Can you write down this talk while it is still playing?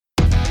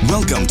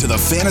Welcome to the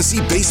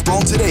Fantasy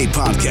Baseball Today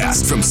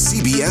podcast from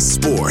CBS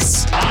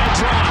Sports. High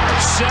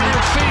drive,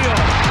 center field,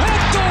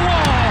 hit the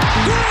wall,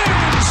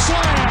 grand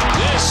slam.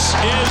 This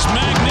is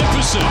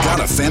magnificent.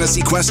 Got a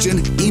fantasy question?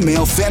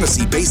 Email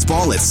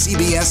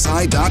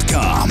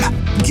fantasybaseball@cbsi.com.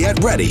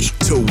 Get ready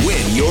to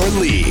win your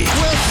league.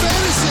 Where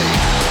fantasy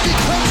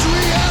becomes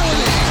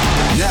reality.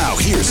 Now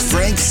here's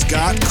Frank,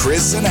 Scott,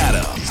 Chris, and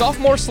Adam.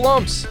 Sophomore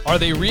slumps, are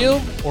they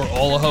real or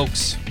all a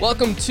hoax?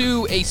 Welcome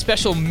to a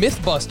special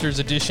Mythbusters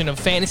edition of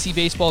Fantasy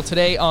Baseball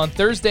Today on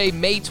Thursday,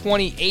 May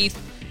 28th.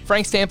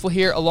 Frank Stanfield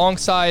here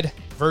alongside,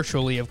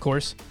 virtually of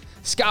course,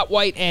 Scott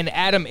White and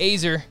Adam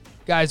Azer.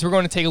 Guys, we're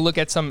going to take a look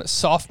at some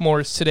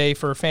sophomores today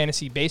for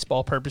fantasy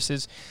baseball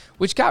purposes,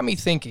 which got me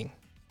thinking,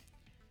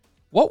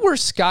 what were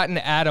Scott and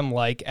Adam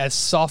like as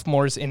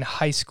sophomores in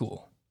high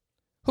school?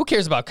 Who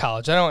cares about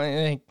college? I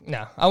want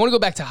to go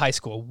back to high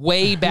school,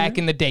 way back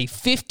in the day.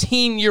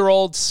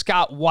 15-year-old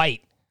Scott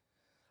White.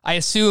 I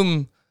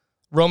assume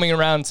roaming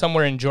around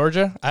somewhere in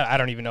Georgia. I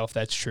don't even know if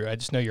that's true. I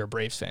just know you're a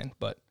Braves fan,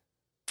 but.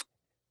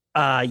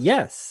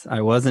 Yes,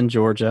 I was in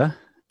Georgia.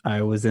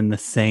 I was in the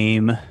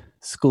same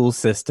school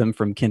system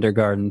from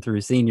kindergarten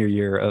through senior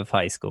year of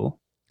high school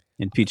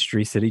in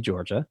Peachtree City,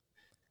 Georgia.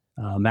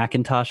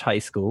 McIntosh High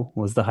School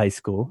was the high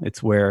school.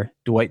 It's where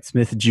Dwight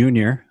Smith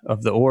Jr.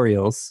 of the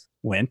Orioles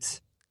went.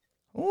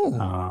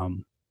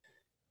 And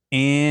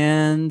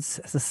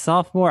as a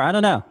sophomore, I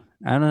don't know.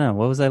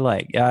 What was I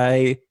like?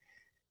 I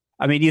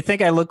mean, you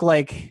think I look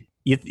like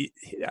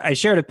I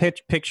shared a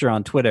picture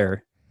on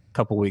Twitter a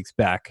couple weeks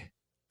back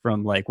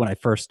from like when I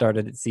first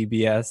started at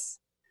CBS.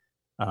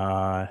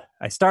 I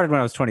started when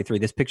I was 23.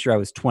 This picture, I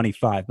was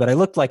 25, but I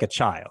looked like a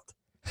child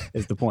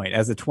is the point,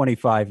 as a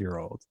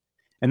 25-year-old.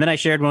 And then I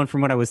shared one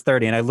from when I was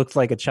 30 and I looked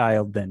like a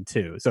child then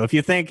too. So if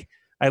you think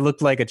I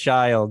looked like a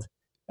child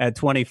at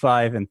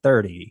 25 and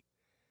 30,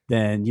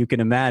 then you can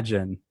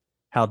imagine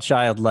how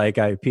childlike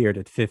I appeared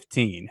at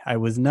 15. I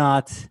was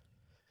not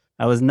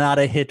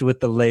a hit with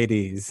the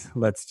ladies,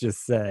 let's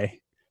just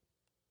say.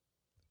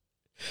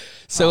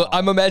 So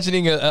I'm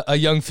imagining a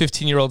young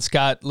 15-year-old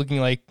Scott looking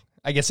like,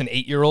 I guess, an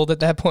 8-year-old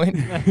at that point.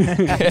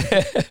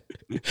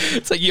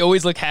 It's like you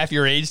always look half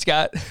your age,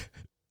 Scott.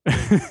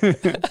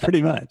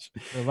 Pretty much.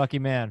 You're a lucky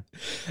man.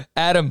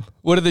 Adam,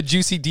 what are the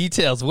juicy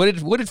details? What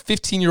did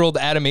 15-year-old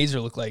Adam Azer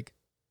look like?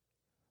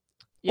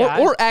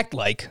 Yeah, or act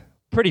like?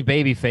 Pretty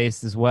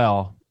baby-faced as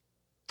well.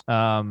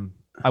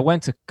 I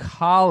went to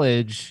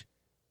college.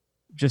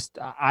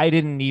 I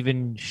didn't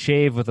even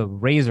shave with a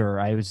razor.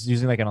 I was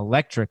using like an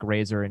electric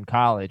razor in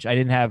college. I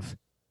didn't have,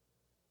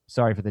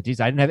 sorry for the details,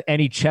 I didn't have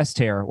any chest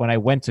hair when I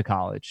went to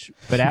college.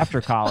 But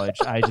after college,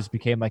 I just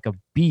became like a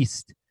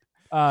beast.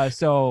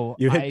 So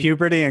you hit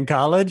puberty in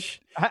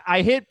college?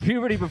 I hit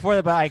puberty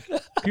before that, but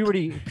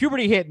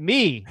puberty hit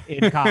me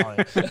in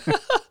college.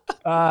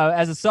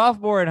 As a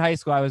sophomore in high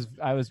school, I was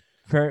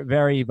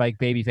very like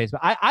baby faced.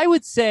 But I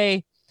would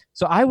say,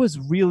 so I was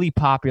really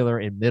popular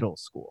in middle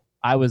school.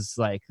 I was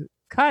like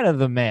kind of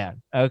the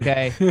man.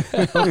 Okay,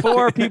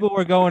 before people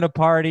were going to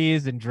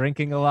parties and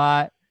drinking a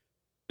lot.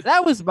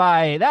 That was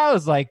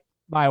like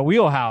my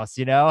wheelhouse,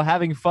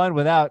 having fun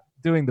without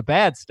doing the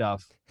bad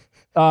stuff.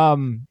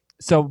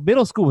 So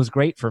middle school was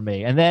great for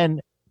me. And then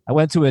I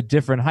went to a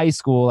different high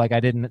school. Like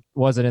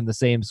wasn't in the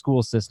same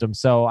school system.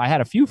 So I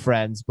had a few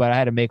friends, but I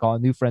had to make all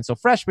new friends. So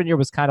freshman year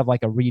was kind of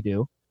like a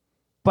redo.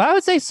 But I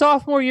would say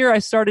sophomore year, I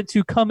started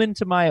to come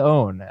into my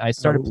own. I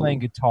started playing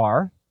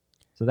guitar.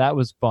 So that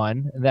was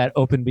fun. And that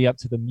opened me up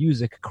to the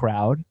music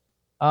crowd.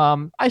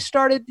 I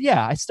started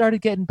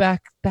getting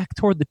back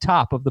toward the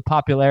top of the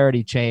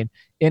popularity chain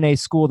in a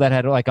school that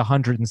had like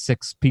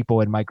 106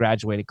 people in my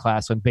graduating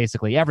class when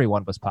basically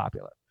everyone was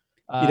popular.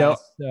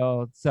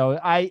 So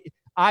I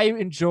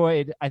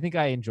think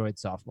I enjoyed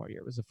sophomore year.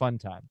 It was a fun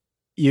time.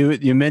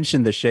 You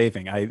mentioned the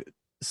shaving.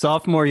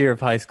 Sophomore year of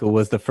high school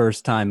was the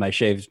first time I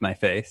shaved my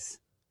face.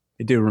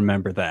 I do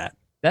remember that.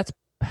 That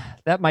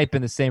might have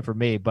been the same for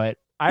me, but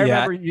I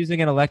remember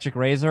using an electric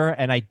razor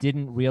and I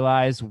didn't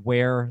realize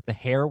where the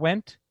hair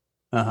went.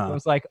 It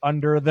was like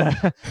under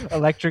the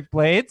electric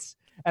blades.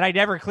 And I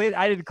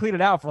didn't clean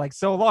it out for like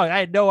so long. I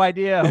had no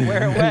idea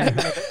where it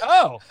went.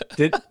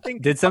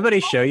 Did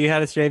somebody show you how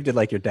to shave? Did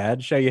like your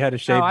dad show you how to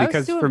shave? No,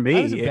 because for me,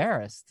 I was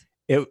embarrassed.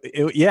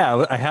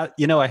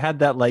 I had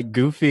that like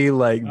goofy,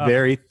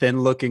 very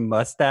thin looking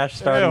mustache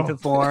starting to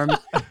form.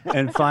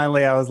 And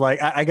finally I was like,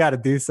 I got to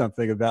do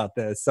something about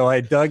this. So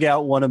I dug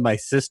out one of my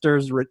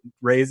sister's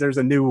razors,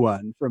 a new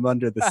one from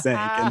under the sink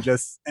and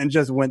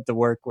just went to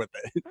work with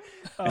it.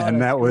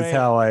 And that was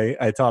how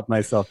I taught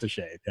myself to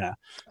shave. Yeah.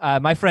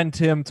 My friend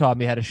Tim taught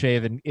me how to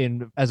shave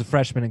in as a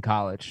freshman in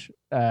college.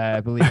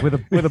 I believe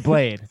with a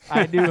blade.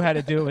 I knew how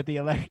to do it with the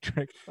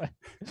electric.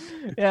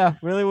 Yeah.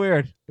 Really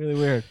weird. Really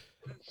weird.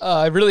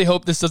 I really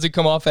hope this doesn't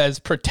come off as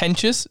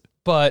pretentious,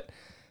 but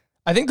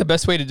I think the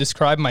best way to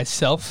describe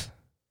myself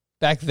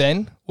back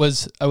then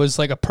was I was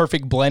like a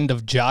perfect blend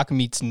of jock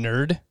meets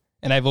nerd,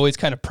 and I've always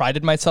kind of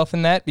prided myself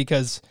in that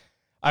because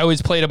I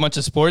always played a bunch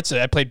of sports.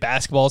 I played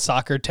basketball,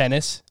 soccer,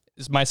 tennis,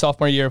 is my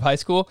sophomore year of high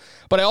school,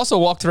 but I also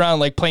walked around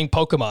like playing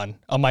Pokemon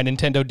on my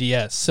Nintendo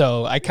DS.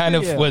 So I kind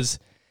of was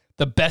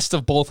the best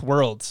of both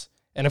worlds.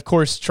 And of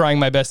course, trying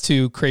my best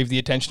to crave the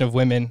attention of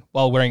women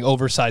while wearing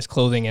oversized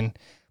clothing and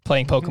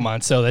playing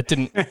Pokemon. So that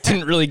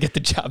didn't really get the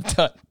job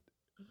done.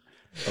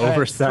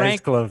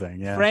 Oversized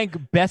clothing, yeah. Frank,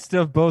 best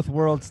of both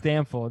worlds,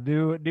 Stanfield.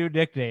 New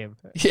nickname.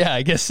 Yeah,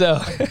 I guess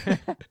so.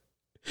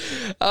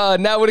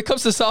 Now, when it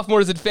comes to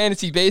sophomores in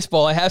fantasy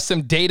baseball, I have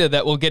some data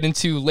that we'll get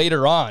into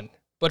later on.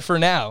 But for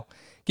now,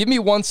 give me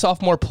one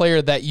sophomore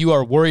player that you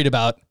are worried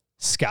about,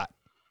 Scott.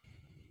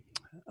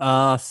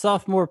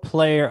 Sophomore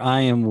player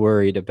I am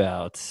worried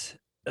about.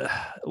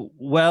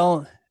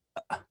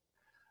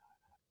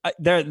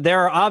 There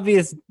are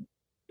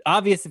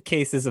obvious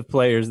cases of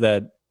players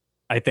that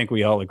I think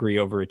we all agree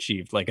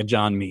overachieved, like a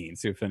John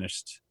Means, who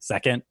finished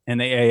second in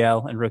the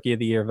AL and Rookie of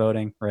the Year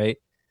voting, right?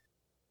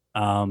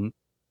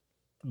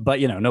 But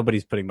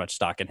nobody's putting much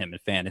stock in him in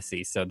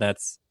fantasy, so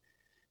that's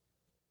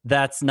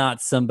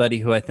not somebody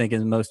who I think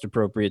is most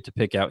appropriate to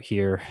pick out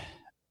here.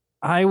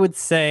 I would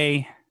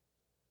say,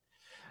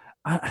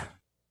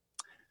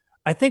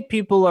 I think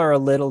people are a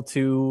little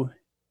too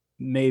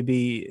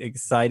maybe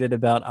excited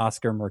about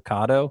Oscar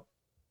Mercado.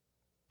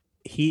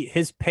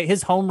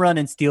 His home run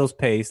and steals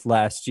pace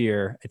last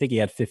year, I think he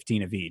had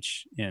 15 of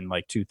each in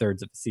like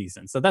 2/3 of the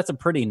season. So that's a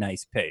pretty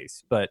nice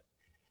pace, but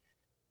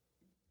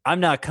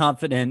I'm not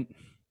confident,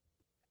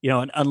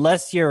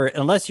 unless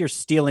you're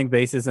stealing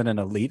bases in an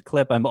elite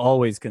clip, I'm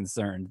always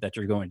concerned that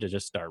you're going to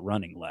just start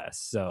running less.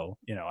 So,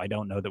 I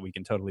don't know that we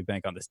can totally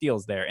bank on the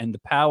steals there. And the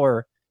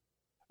power,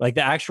 like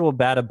the actual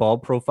batted ball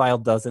profile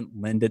doesn't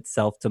lend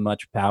itself to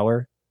much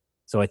power.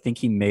 So I think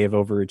he may have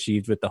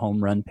overachieved with the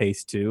home run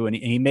pace too. And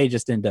he may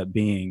just end up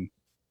being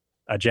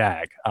a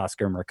jag,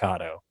 Oscar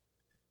Mercado.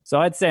 So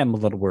I'd say I'm a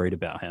little worried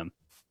about him.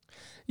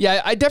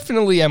 Yeah, I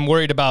definitely am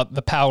worried about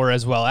the power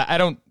as well. I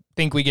don't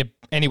think we get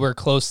anywhere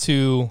close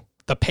to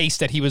the pace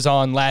that he was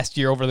on last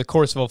year over the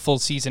course of a full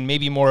season,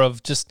 maybe more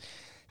of just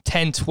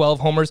 10,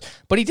 12 homers.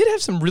 But he did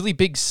have some really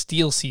big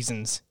steal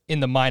seasons in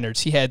the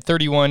minors. He had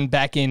 31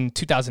 back in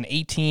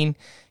 2018.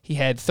 He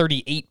had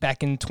 38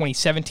 back in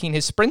 2017.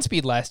 His sprint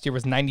speed last year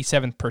was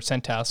 97th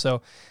percentile.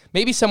 So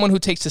maybe someone who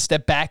takes a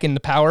step back in the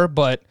power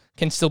but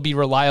can still be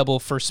reliable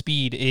for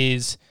speed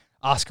is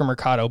Oscar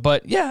Mercado.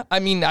 But yeah, I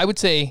mean, I would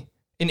say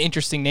an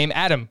interesting name.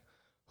 Adam,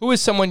 who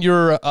is someone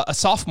you're a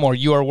sophomore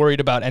you are worried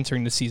about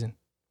entering the season?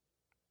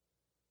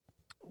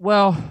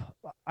 Well,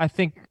 I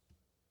think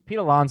Pete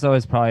Alonso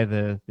is probably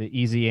the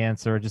easy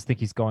answer. I just think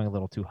he's going a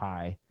little too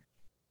high.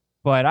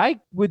 But I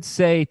would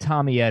say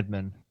Tommy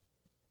Edman.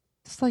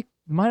 It's like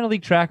minor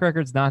league track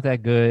record's not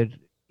that good.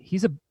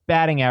 He's a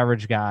batting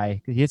average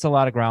guy. He hits a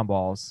lot of ground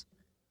balls.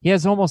 He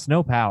has almost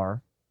no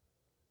power.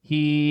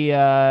 He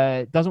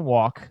doesn't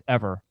walk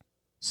ever.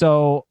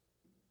 So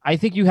I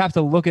think you have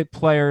to look at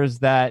players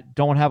that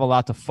don't have a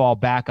lot to fall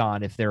back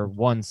on if their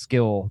one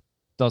skill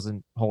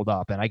doesn't hold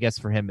up. And I guess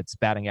for him, it's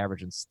batting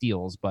average and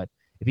steals. But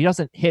if he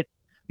doesn't hit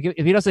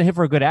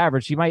for a good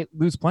average, he might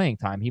lose playing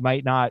time. He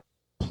might not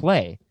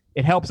play.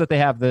 It helps that they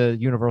have the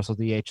universal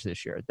DH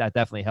this year. That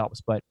definitely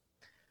helps. But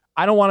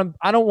I don't want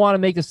to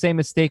make the same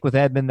mistake with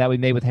Edman that we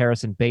made with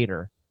Harrison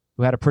Bader,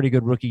 who had a pretty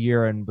good rookie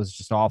year and was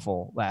just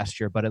awful last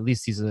year. But at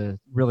least he's a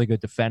really good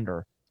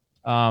defender.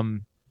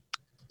 Edman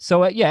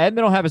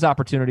will have his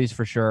opportunities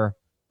for sure.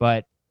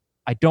 But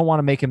I don't want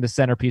to make him the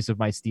centerpiece of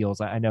my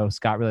steals. I know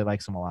Scott really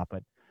likes him a lot,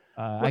 but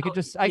I could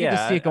just see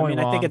it going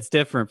wrong. I think it's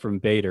different from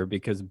Bader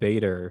because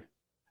Bader,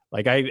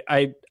 like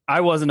I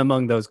wasn't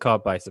among those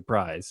caught by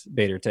surprise.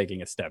 Bader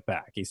taking a step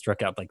back. He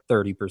struck out like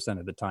 30%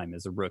 of the time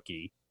as a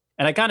rookie.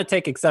 And I kind of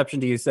take exception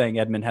to you saying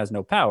Edman has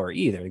no power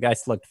either. The guy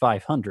slugged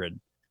 500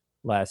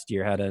 last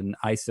year, had an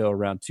ISO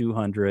around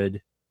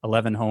 200,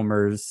 11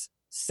 homers,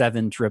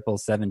 7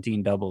 triples,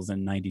 17 doubles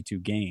in 92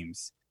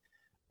 games.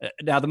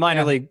 Now the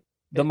minor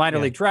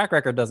league track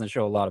record doesn't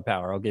show a lot of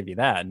power. I'll give you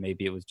that. And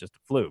maybe it was just a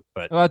fluke,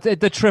 but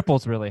the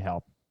triples really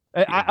help.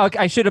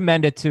 I should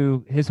amend it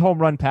to his home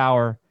run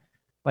power.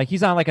 Like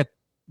he's on like a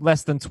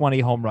less than 20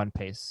 home run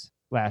pace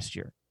last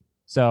year.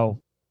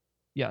 So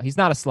yeah, he's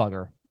not a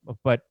slugger,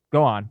 but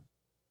go on.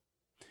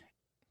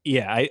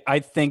 Yeah, I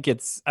think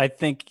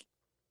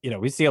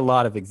we see a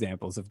lot of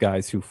examples of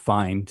guys who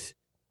find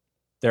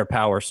their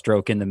power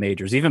stroke in the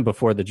majors. Even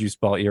before the juice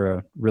ball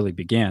era really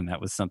began, that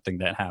was something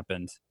that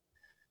happened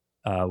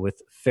with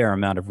a fair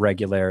amount of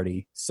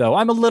regularity. So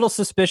I'm a little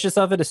suspicious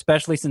of it,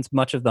 especially since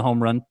much of the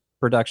home run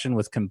production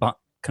was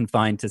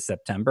confined to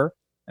September.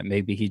 And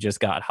maybe he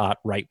just got hot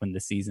right when the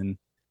season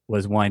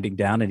was winding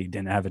down and he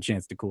didn't have a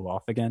chance to cool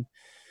off again.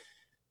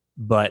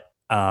 But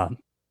the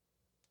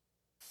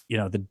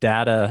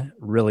data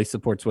really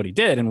supports what he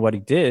did. And what he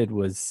did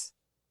was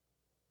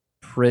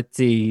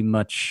pretty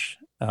much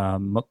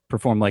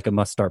perform like a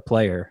must-start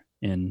player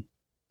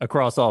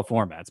across all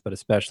formats, but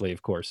especially,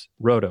 of course,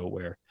 Roto,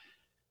 where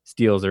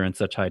steals are in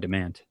such high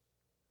demand.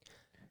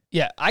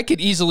 Yeah, I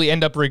could easily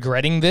end up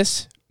regretting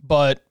this,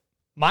 but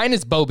mine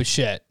is Bo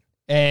Bichette,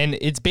 and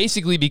it's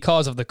basically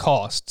because of the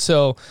cost.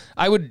 So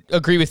I would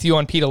agree with you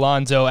on Pete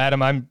Alonso,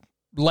 Adam. I'm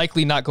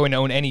likely not going to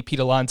own any Pete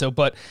Alonso,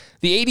 but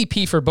the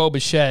ADP for Bo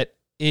Bichette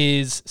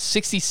is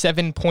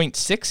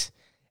 67.6,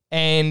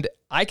 and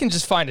I can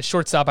just find a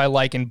shortstop I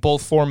like in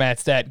both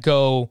formats that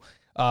go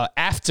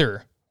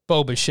after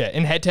Bo Bichette.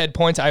 In head-to-head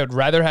points, I would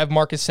rather have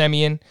Marcus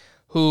Semien,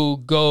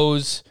 who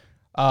goes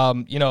a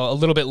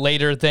little bit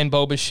later than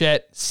Bo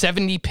Bichette.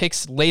 70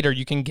 picks later,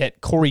 you can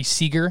get Corey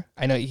Seager.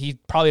 I know he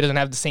probably doesn't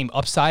have the same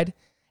upside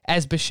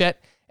as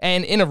Bichette.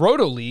 And in a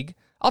Roto league,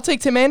 I'll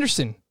take Tim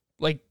Anderson.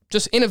 Like,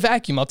 just in a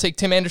vacuum, I'll take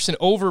Tim Anderson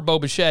over Bo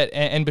Bichette,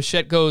 and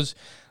Bichette goes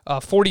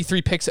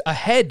 43 picks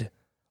ahead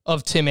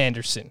of Tim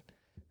Anderson.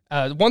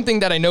 One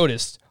thing that I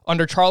noticed,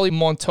 under Charlie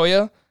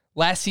Montoya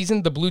last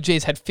season, the Blue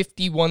Jays had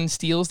 51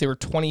 steals. They were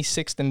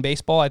 26th in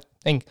baseball. I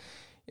think,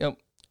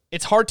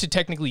 it's hard to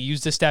technically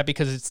use this stat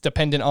because it's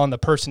dependent on the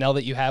personnel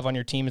that you have on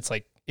your team. It's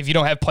like, if you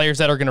don't have players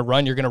that are going to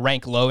run, you're going to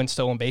rank low in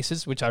stolen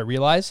bases, which I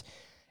realize.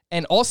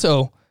 And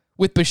also,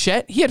 with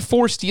Bichette, he had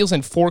 4 steals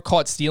and 4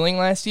 caught stealing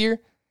last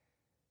year.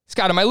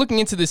 Scott, am I looking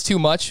into this too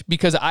much?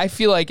 Because I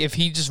feel like if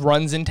he just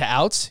runs into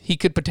outs, he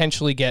could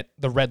potentially get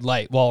the red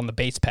light while on the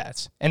base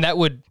paths. And that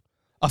would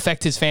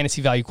affect his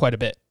fantasy value quite a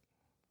bit.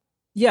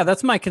 Yeah,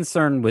 that's my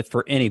concern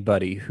for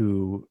anybody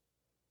who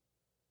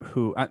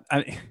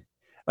it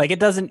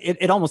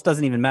almost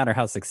doesn't even matter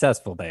how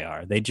successful they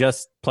are.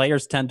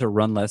 Players tend to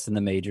run less in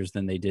the majors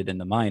than they did in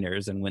the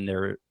minors. And when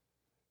they're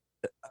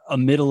a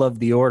middle of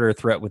the order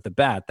threat with the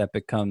bat, that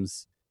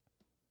becomes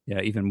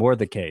even more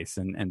the case.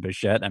 And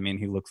Bichette,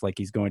 he looks like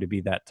he's going to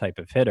be that type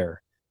of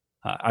hitter.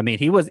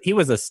 He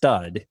was a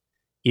stud,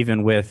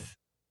 even with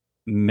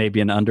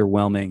maybe an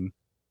underwhelming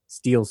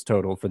steals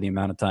total for the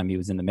amount of time he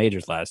was in the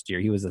majors last year.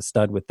 He was a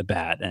stud with the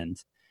bat. And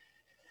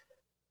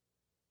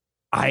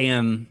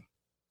I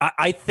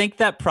think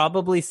that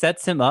probably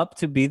sets him up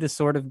to be the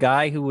sort of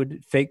guy who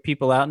would fake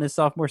people out in his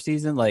sophomore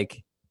season.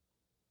 Like,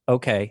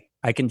 okay,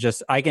 I can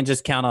just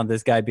count on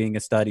this guy being a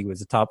stud. He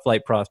was a top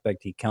flight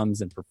prospect. He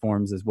comes and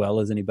performs as well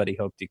as anybody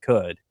hoped he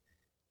could.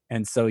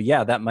 And so,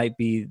 yeah, that might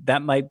be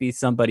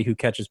somebody who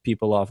catches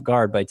people off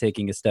guard by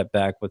taking a step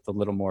back with a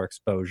little more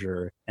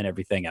exposure and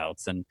everything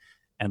else. And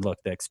look,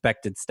 the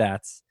expected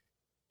stats,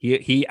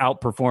 he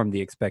outperformed the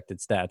expected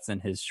stats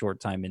in his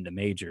short time in the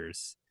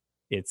majors.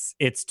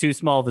 It's too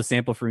small of a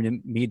sample for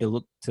me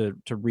to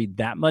read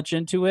that much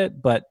into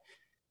it, but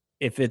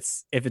if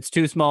it's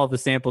too small of a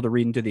sample to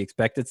read into the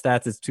expected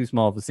stats, it's too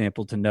small of a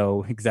sample to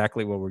know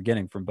exactly what we're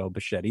getting from Bo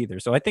Bichette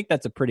either. So I think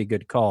that's a pretty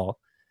good call.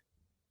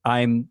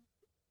 I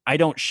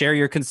don't share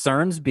your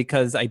concerns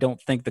because I don't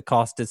think the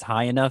cost is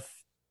high enough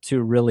to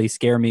really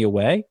scare me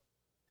away.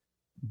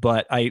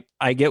 But I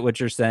get what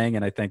you're saying,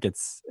 and I think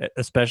it's,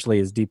 especially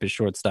as deep as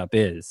shortstop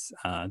is,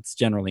 it's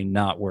generally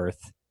not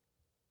worth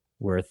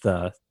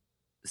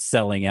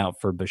selling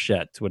out for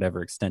Bichette to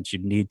whatever extent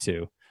you'd need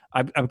to.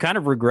 I'm kind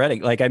of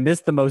regretting, I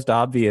missed the most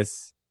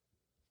obvious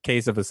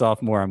case of a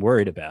sophomore I'm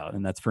worried about,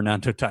 and that's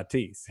Fernando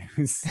Tatis,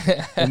 who's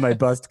in my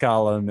bust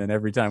column, and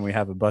every time we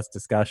have a bust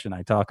discussion,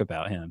 I talk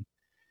about him.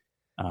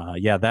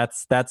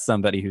 That's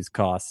somebody whose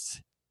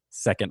cost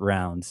second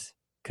round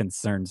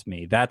concerns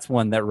me. That's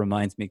one that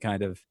reminds me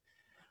kind of,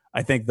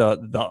 I think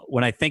the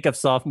when I think of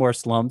sophomore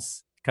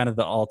slumps, kind of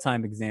the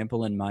all-time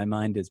example in my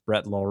mind is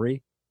Brett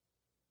Lawrie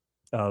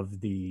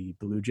of the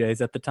Blue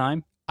Jays at the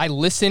time. I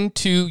listened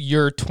to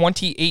your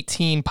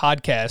 2018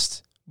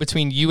 podcast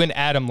between you and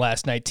Adam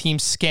last night, Team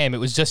Scam. It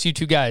was just you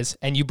two guys,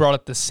 and you brought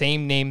up the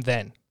same name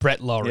then,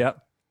 Brett Lawrie. Yep.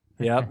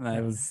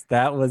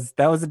 That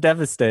was a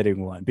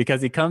devastating one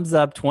because he comes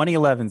up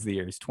 2011's the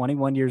year. He's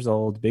 21 years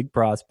old, big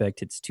prospect,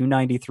 hits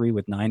 .293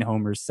 with 9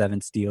 homers, 7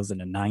 steals, and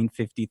a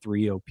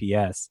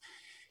 .953 OPS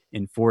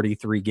in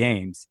 43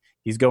 games.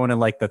 He's going in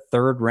the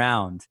third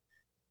round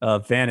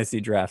of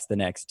fantasy drafts the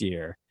next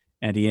year.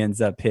 And he ends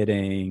up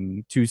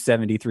hitting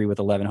 .273 with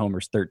 11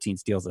 homers, 13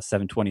 steals, a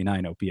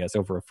 .729 OPS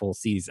over a full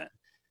season.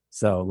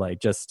 So I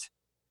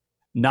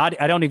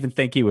don't even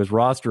think he was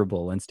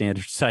rosterable in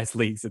standard size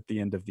leagues at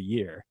the end of the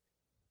year.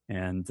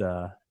 And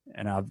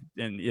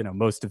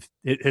most of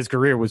his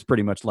career was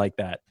pretty much like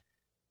that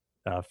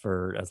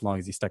for as long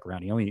as he stuck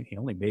around. He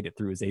only made it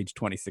through his age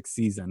 26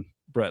 season,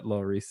 Brett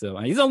Lawrie. So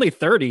he's only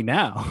 30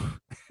 now.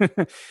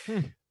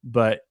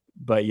 But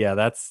yeah,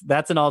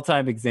 that's an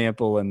all-time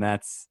example, and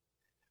that's,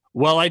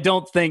 well, I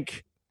don't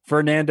think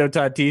Fernando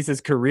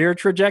Tatis' career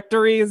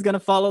trajectory is going to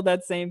follow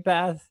that same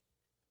path.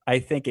 I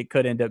think it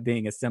could end up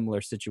being a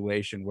similar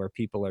situation where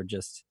people are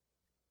just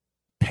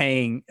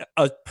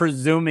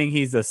presuming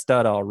he's a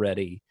stud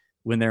already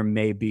when there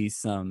may be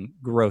some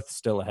growth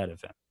still ahead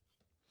of him.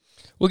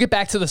 We'll get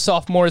back to the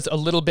sophomores a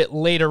little bit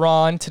later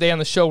on. Today on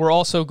the show, we're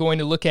also going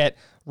to look at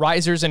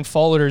risers and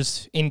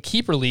fallers in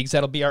keeper leagues.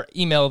 That'll be our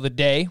email of the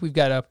day. We've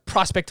got a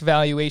prospect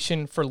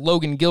evaluation for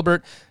Logan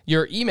Gilbert.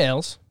 Your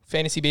emails,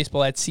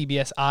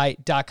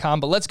 fantasybaseball@cbsi.com.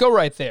 But let's go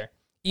right there.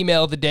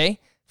 Email of the day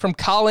from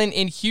Colin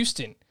in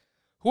Houston.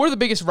 Who are the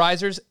biggest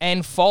risers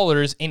and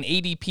fallers in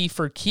ADP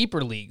for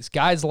keeper leagues?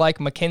 Guys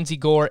like Mackenzie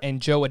Gore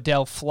and Joe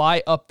Adele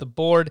fly up the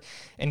board,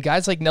 and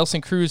guys like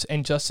Nelson Cruz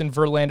and Justin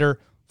Verlander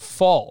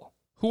fall.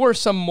 who are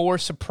some more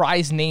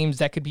surprise names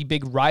that could be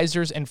big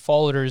risers and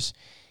fallers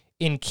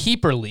in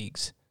keeper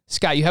leagues?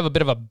 Scott, you have a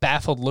bit of a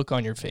baffled look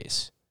on your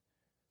face.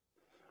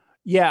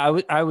 Yeah,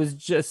 I was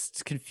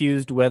just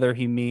confused whether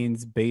he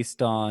means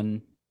based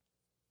on,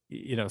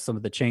 some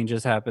of the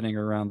changes happening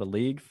around the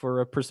league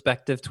for a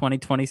prospective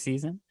 2020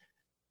 season,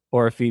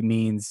 or if he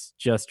means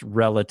just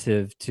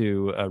relative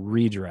to a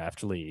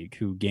redraft league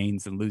who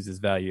gains and loses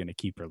value in a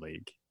keeper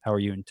league. How are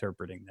you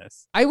interpreting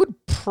this? I would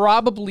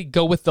probably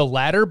go with the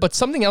latter, but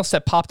something else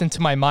that popped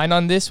into my mind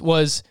on this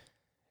was,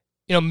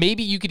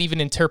 maybe you could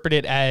even interpret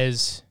it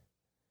as,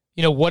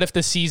 what if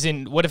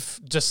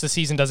just the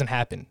season doesn't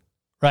happen,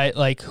 right?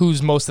 Like,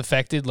 who's most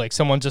affected? Like,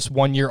 someone just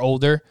 1 year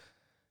older.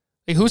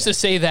 Like, who's to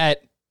say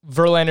that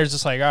Verlander's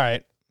just like, all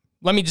right,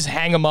 let me just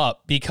hang him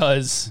up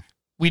because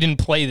we didn't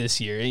play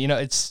this year.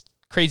 It's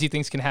crazy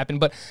things can happen,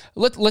 but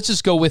let's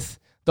just go with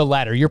the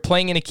latter. You're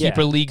playing in a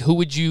keeper league. Who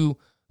would you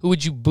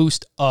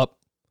boost up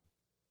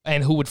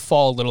and who would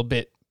fall a little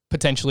bit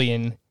potentially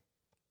in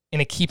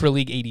a keeper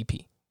league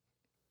ADP?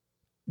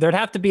 There'd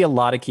have to be a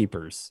lot of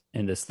keepers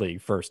in this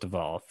league, first of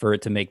all, for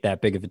it to make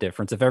that big of a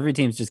difference. If every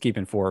team's just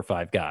keeping 4 or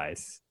 5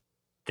 guys,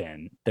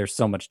 then there's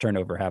so much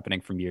turnover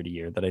happening from year to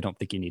year that I don't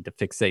think you need to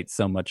fixate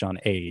so much on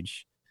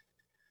age.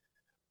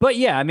 But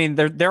yeah, I mean,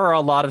 there are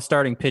a lot of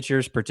starting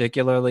pitchers,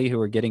 particularly who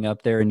are getting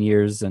up there in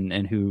years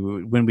and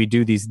who, when we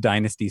do these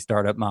dynasty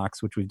startup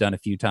mocks, which we've done a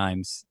few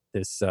times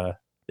this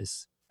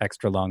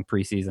extra long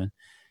preseason,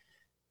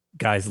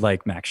 guys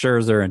like Max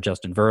Scherzer and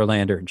Justin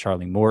Verlander and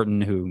Charlie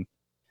Morton, who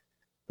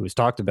was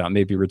talked about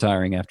maybe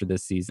retiring after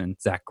this season,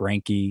 Zach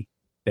Greinke,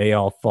 they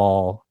all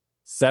fall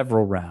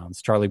several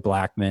rounds. Charlie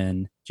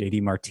Blackmon,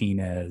 JD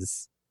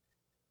Martinez,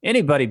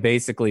 anybody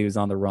basically who's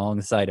on the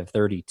wrong side of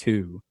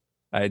 32,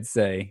 I'd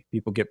say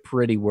people get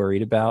pretty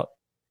worried about.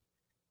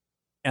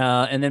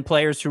 And then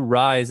players who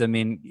rise, I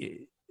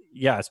mean,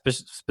 yeah,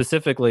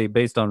 specifically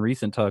based on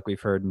recent talk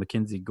we've heard,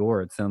 Mackenzie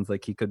Gore, it sounds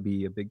like he could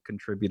be a big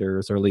contributor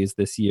as early as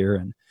this year.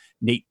 And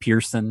Nate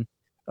Pearson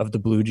of the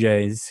Blue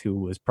Jays, who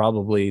was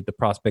probably the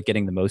prospect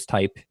getting the most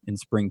hype in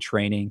spring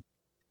training.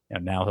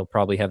 And now he'll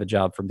probably have a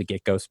job from the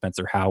get-go.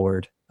 Spencer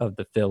Howard of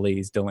the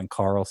Phillies, Dylan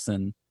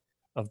Carlson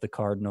of the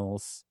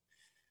Cardinals.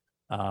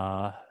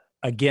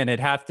 Again,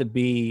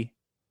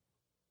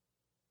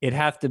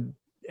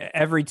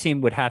 every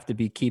team would have to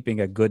be keeping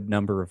a good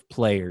number of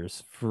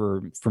players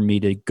for me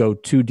to go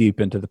too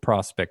deep into the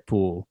prospect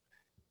pool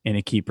in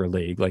a keeper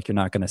league. Like, you're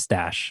not going to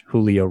stash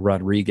Julio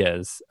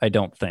Rodriguez, I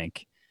don't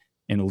think,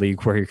 in a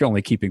league where you're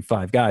only keeping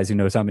 5 guys. Who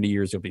knows how many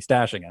years you'll be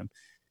stashing him.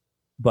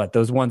 But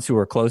those ones who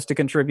are close to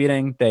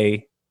contributing,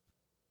 they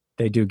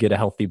do get a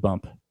healthy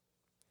bump.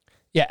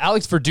 Yeah,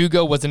 Alex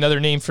Verdugo was another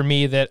name for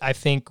me that I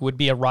think would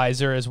be a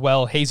riser as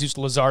well. Jesus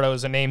Luzardo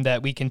is a name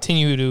that we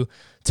continue to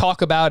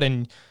talk about,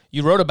 and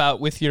you wrote about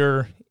with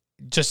your,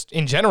 just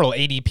in general,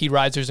 ADP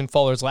risers and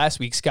fallers last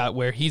week, Scott,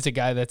 where he's a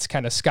guy that's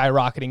kind of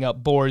skyrocketing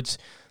up boards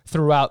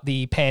throughout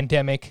the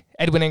pandemic.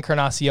 Edwin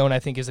Encarnacion, I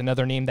think, is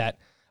another name that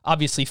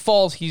obviously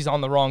falls. He's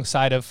on the wrong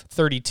side of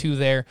 32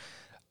 there.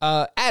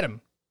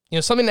 Adam,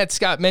 something that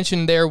Scott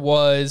mentioned there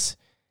was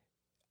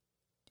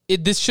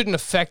this shouldn't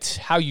affect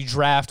how you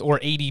draft or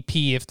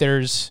ADP if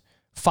there's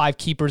 5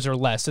 keepers or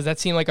less. Does that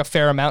seem like a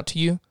fair amount to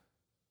you?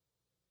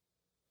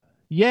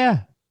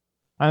 Yeah.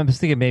 I'm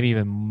just thinking maybe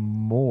even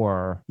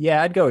more.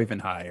 Yeah, I'd go even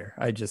higher.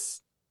 I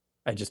just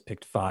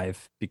picked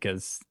 5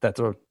 because that's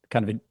a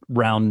kind of a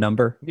round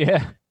number.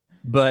 Yeah.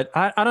 But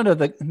I don't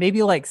know,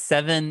 maybe like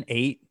 7,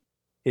 8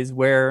 is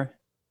where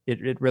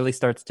it really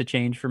starts to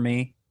change for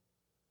me.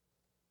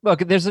 Look,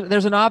 there's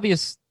an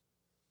obvious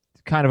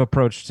kind of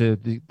approach to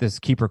this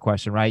keeper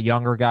question, right?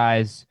 Younger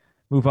guys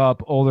move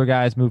up, older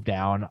guys move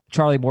down.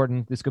 Charlie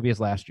Morton, this could be his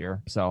last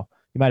year, so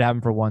you might have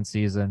him for 1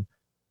 season.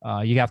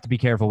 You have to be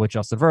careful with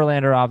Justin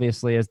Verlander,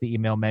 obviously, as the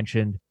email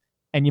mentioned,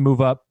 and you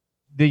move up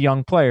the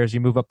young players.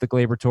 You move up the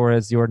Gleyber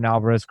Torres, the Jordan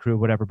Alvarez crew,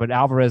 whatever. But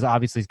Alvarez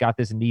obviously has got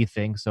this knee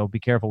thing, so be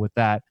careful with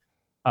that.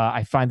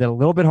 I find it a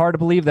little bit hard to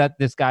believe that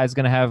this guy's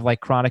going to have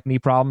like chronic knee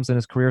problems and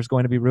his career is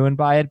going to be ruined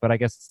by it, but I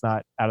guess it's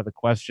not out of the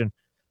question.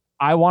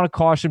 I want to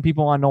caution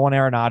people on Nolan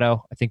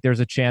Arenado. I think there's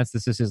a chance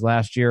this is his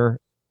last year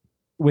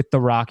with the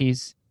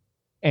Rockies.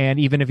 And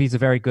even if he's a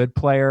very good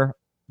player,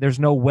 there's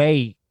no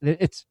way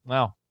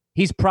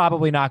he's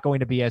probably not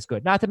going to be as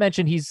good. Not to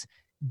mention he's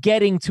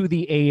getting to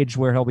the age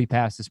where he'll be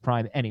past his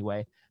prime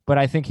anyway, but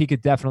I think he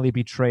could definitely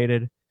be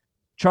traded.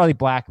 Charlie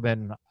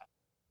Blackmon,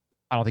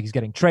 I don't think he's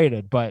getting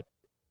traded, but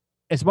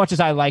as much as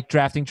I like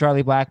drafting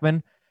Charlie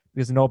Blackmon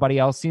because nobody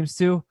else seems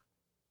to,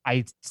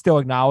 I still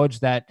acknowledge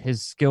that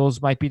his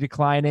skills might be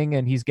declining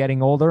and he's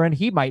getting older and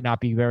he might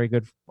not be very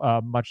good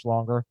much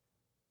longer.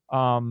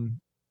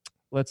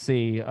 Let's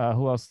see.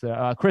 Who else?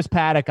 Chris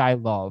Paddock, I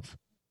love.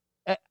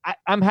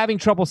 I'm having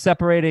trouble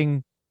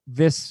separating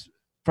this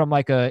from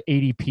like a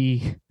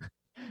ADP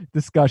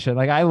discussion.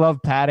 Like, I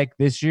love Paddock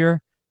this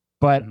year,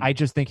 but I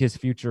just think his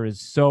future is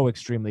so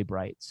extremely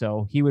bright.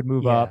 So he would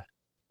move up.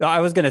 I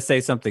was going to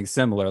say something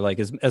similar. Like,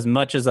 as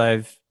much as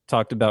I've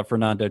talked about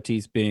Fernando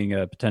Tatis being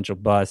a potential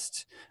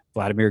bust,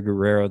 Vladimir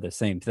Guerrero, the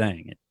same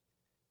thing.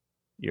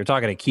 you're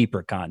talking a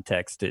keeper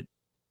context,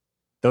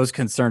 those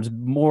concerns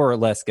more or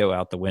less go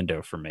out the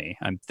window for me.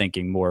 I'm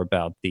thinking more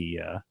about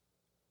the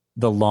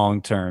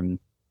long term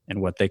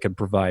and what they could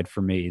provide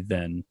for me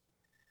than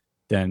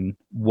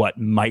what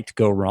might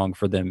go wrong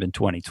for them in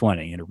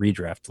 2020 in a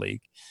redraft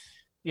league.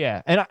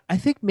 Yeah, and I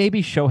think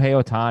maybe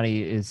Shohei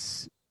Ohtani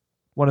is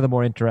one of the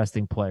more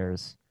interesting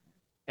players.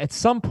 At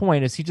some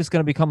point, is he just going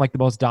to become like the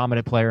most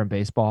dominant player in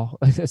baseball,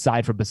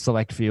 aside from a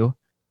select few,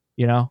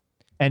 you know?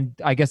 And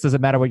I guess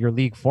doesn't matter what your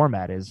league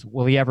format is.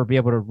 Will he ever be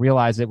able to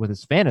realize it with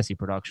his fantasy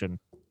production?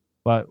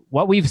 But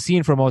what we've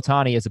seen from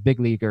Ohtani as a big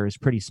leaguer is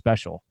pretty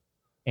special.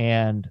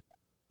 And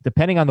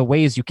depending on the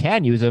ways you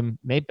can use him,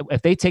 maybe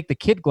if they take the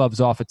kid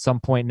gloves off at some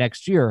point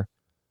next year,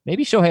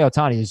 maybe Shohei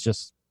Ohtani is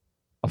just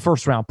a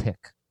first-round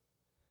pick.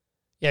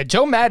 Yeah,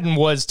 Joe Madden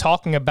was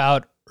talking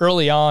about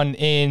early on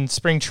in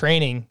spring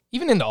training,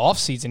 even in the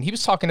offseason, he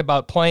was talking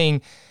about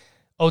playing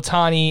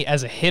Ohtani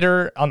as a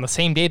hitter on the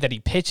same day that he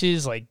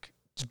pitches, like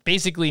just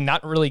basically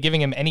not really giving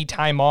him any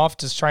time off,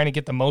 just trying to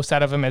get the most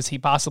out of him as he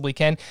possibly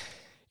can.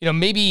 You know,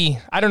 maybe,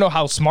 I don't know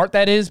how smart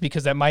that is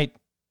because that might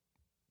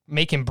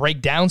make him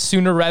break down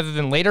sooner rather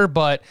than later,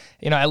 but,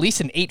 you know, at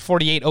least an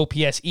 848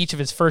 OPS each of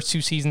his first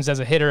 2 seasons as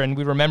a hitter, and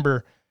we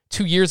remember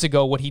 2 years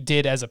ago what he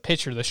did as a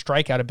pitcher. The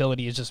strikeout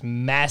ability is just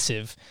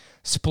massive.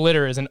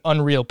 Splitter is an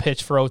unreal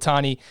pitch for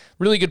Ohtani.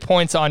 Really good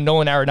points on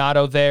Nolan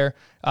Arenado there.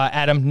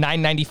 Adam,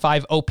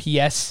 995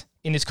 OPS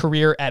in his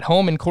career at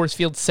home in Coors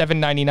Field,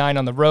 799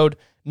 on the road.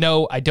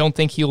 No, I don't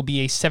think he'll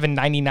be a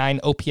 799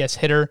 OPS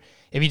hitter.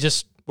 If he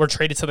just were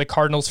traded to the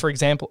Cardinals, for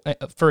example, I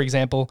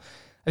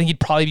think he'd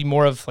probably be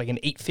more of like an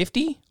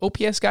 850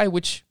 OPS guy,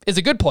 which is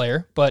a good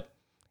player, but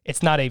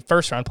it's not a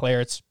first-round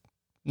player. It's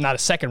not a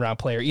second-round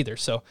player either.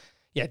 So,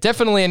 yeah,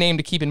 definitely a name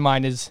to keep in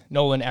mind is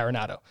Nolan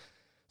Arenado.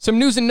 Some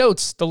news and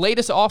notes. The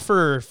latest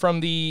offer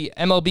from the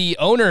MLB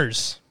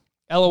owners.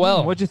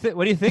 LOL. What do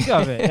you think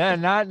of it? Yeah,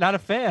 not a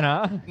fan,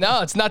 huh?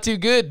 No, it's not too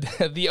good.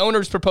 The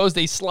owners proposed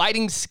a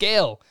sliding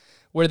scale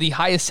where the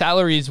highest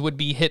salaries would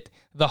be hit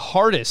the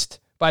hardest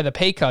by the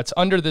pay cuts.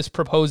 Under this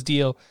proposed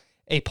deal,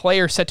 a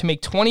player set to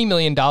make $20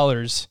 million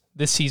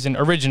this season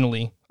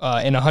originally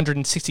in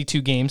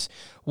 162 games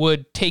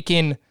would take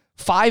in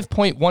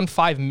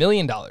 $5.15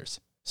 million.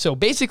 So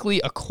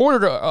basically a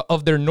quarter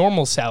of their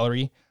normal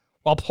salary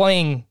while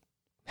playing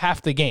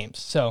half the games.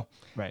 So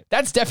right.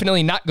 That's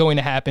definitely not going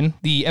to happen.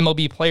 The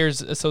MLB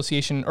Players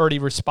Association already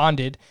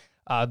responded.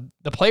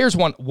 The players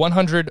want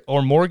 100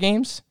 or more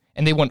games,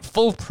 and they want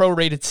full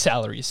prorated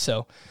salaries.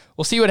 So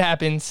we'll see what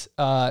happens.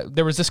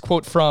 There was this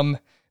quote from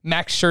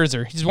Max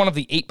Scherzer. He's one of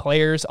the 8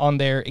 players on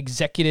their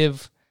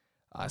executive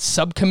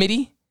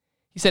subcommittee.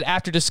 He said,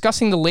 after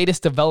discussing the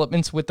latest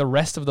developments with the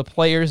rest of the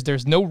players,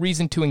 there's no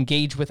reason to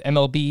engage with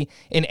MLB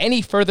in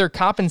any further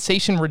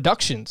compensation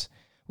reductions.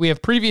 We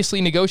have previously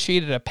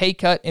negotiated a pay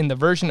cut in the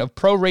version of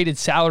prorated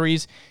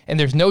salaries, and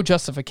there's no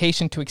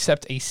justification to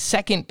accept a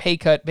second pay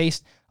cut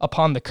based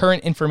upon the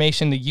current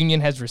information the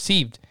union has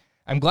received.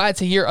 I'm glad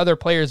to hear other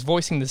players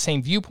voicing the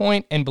same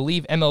viewpoint and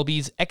believe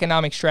MLB's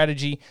economic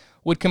strategy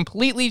would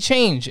completely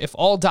change if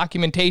all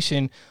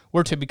documentation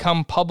were to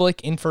become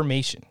public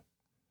information.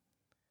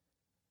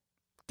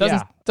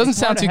 Doesn't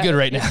sound too good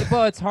right now.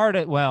 Well, it's hard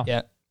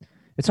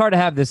it's hard to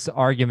have this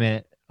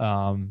argument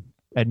and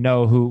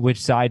know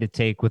which side to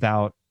take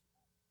without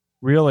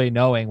really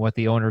knowing what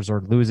the owners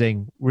are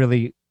losing.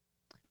 Really,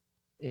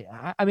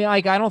 I mean,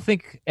 like, I don't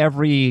think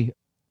every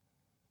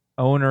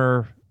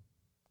ownership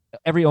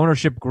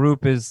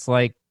group is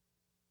like,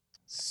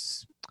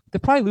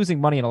 they're probably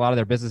losing money in a lot of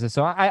their businesses.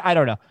 So I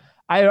don't know.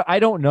 I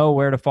don't know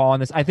where to fall on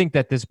this. I think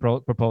that this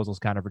proposal is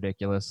kind of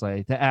ridiculous.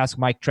 Like, to ask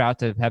Mike Trout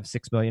to have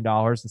 $6 million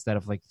instead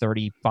of like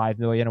 $35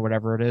 million or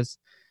whatever it is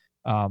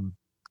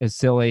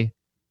silly.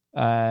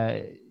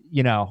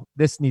 You know,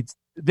 this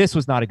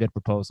was not a good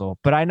proposal.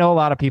 But I know a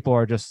lot of people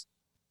are just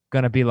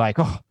going to be like,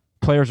 oh,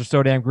 players are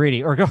so damn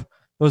greedy, or oh,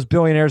 those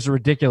billionaires are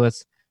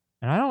ridiculous.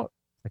 And I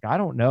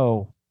don't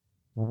know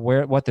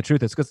what the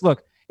truth is. Because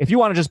look, if you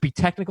want to just be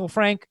technical,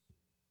 Frank,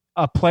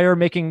 a player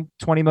making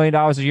 $20 million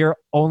a year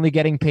only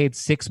getting paid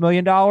 $6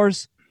 million,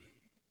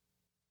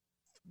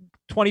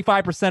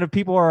 25% of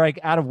people are like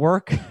out of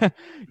work.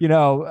 You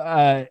know,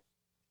 I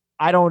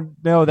don't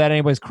know that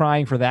anybody's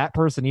crying for that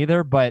person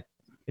either, but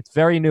it's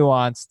very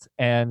nuanced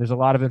and there's a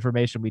lot of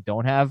information we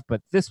don't have.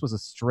 But this was a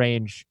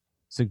strange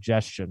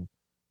suggestion.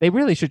 They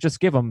really should just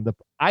give them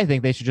I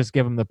think they should just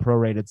give them the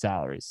prorated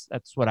salaries.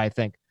 That's what I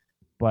think.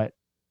 But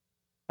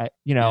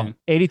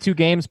 82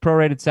 games,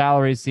 prorated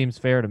salaries seems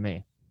fair to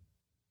me.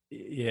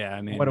 Yeah,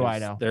 I mean, what do I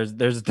know? There's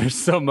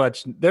so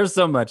much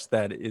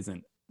that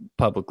isn't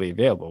publicly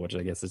available, which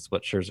I guess is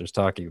what Scherzer's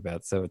talking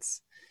about. So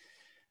it's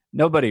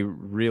nobody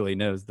really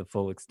knows the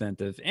full extent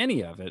of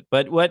any of it.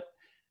 But what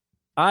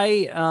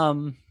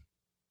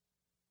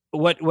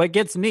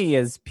gets me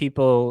is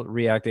people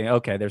reacting.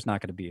 Okay, there's not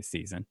going to be a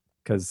season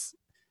because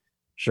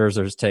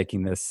Scherzer's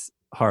taking this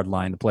hard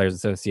line. The Players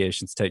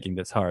Association's taking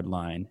this hard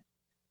line.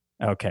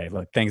 Okay,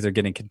 look, things are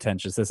getting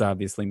contentious. This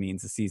obviously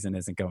means the season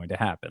isn't going to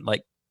happen.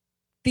 Like,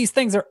 these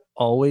things are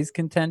always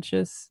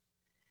contentious.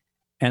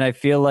 And I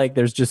feel like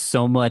there's just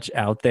so much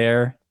out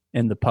there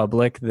in the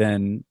public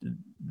than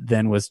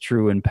was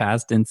true in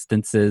past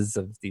instances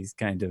of these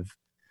kind of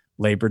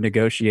labor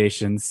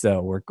negotiations.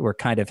 So we're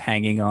kind of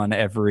hanging on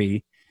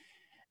every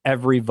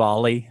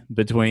volley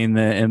between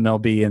the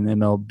MLB and the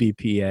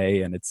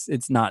MLBPA, and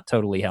it's not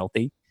totally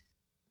healthy.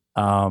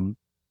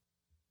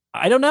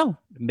 I don't know.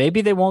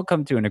 Maybe they won't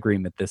come to an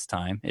agreement this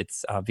time.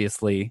 It's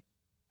obviously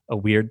a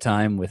weird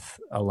time with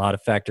a lot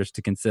of factors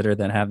to consider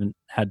that haven't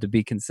had to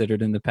be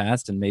considered in the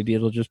past, and maybe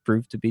it'll just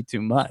prove to be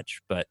too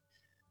much. But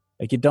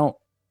like, you don't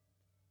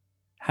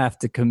have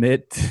to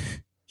commit.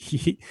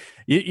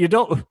 you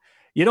don't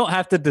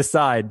have to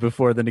decide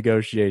before the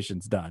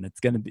negotiation's done.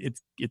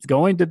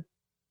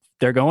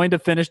 They're going to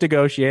finish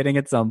negotiating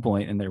at some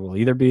point, and there will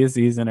either be a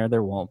season or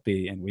there won't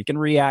be, and we can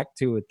react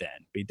to it then.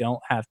 We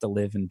don't have to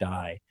live and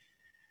die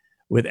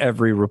with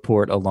every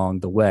report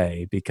along the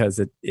way,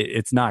 because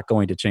it's not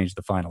going to change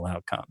the final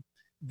outcome.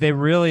 They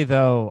really,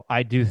 though,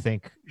 I do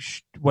think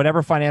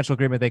whatever financial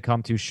agreement they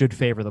come to should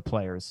favor the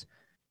players,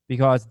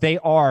 because they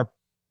are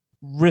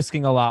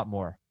risking a lot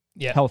more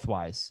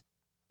health-wise.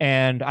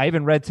 And I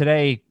even read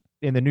today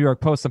in the New York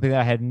Post something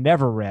that I had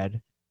never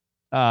read,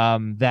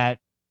 that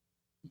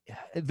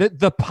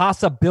the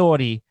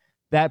possibility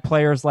that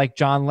players like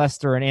John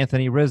Lester and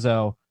Anthony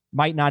Rizzo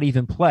might not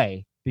even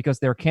play because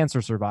they're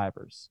cancer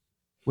survivors,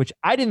 which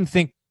I didn't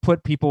think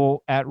put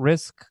people at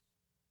risk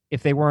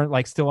if they weren't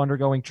like still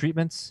undergoing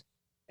treatments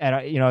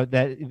at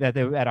that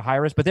they were at a high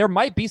risk. But there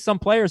might be some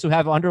players who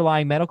have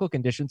underlying medical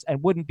conditions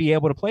and wouldn't be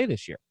able to play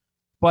this year.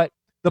 But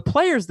the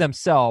players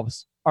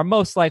themselves are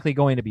most likely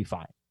going to be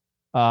fine.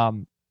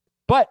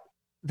 But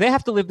they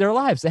have to live their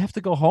lives. They have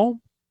to go home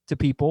to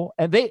people.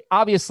 And they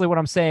obviously, what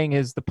I'm saying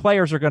is the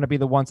players are going to be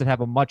the ones that have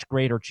a much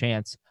greater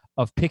chance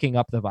of picking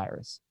up the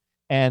virus.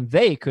 And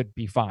they could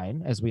be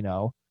fine, as we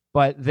know,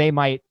 but they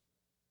might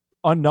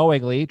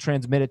unknowingly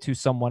transmit it to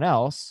someone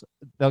else.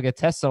 They'll get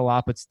tested a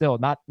lot, but still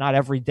not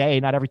every day,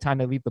 not every time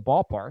they leave the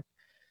ballpark.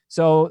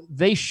 So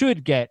they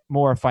should get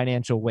more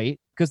financial weight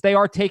because they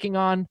are taking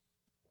on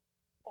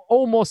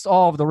almost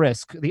all of the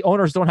risk. The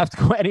owners don't have to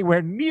go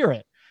anywhere near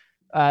it.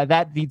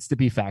 That needs to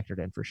be factored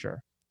in for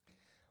sure.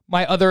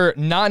 My other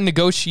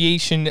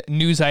non-negotiation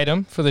news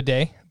item for the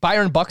day,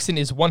 Byron Buxton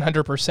is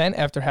 100%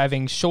 after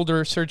having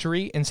shoulder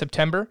surgery in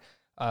September.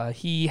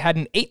 He had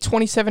an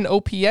 827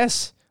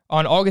 OPS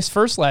on August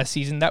 1st last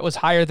season. That was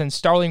higher than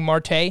Starling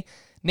Marte,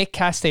 Nick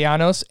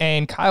Castellanos,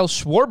 and Kyle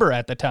Schwarber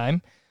at the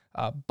time.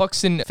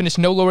 Buxton finished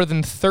no lower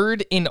than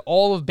third in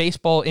all of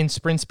baseball in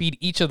sprint speed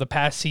each of the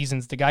past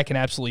seasons. The guy can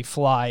absolutely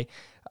fly.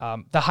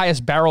 The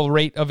highest barrel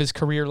rate of his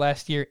career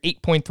last year,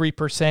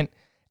 8.3%.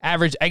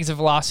 Average exit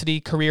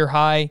velocity, career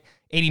high,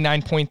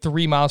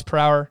 89.3 miles per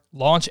hour.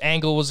 Launch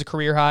angle was a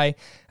career high.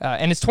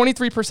 And his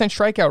 23%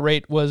 strikeout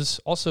rate was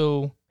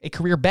also a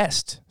career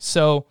best.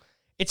 So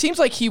it seems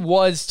like he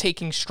was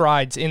taking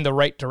strides in the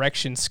right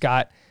direction,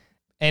 Scott.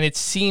 And it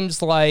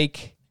seems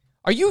like,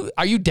 are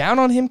you down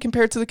on him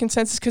compared to the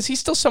consensus? Because he's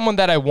still someone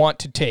that I want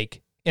to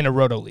take in a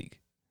roto league.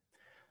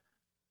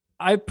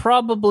 I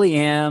probably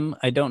am.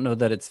 I don't know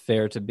that it's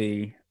fair to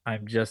be. I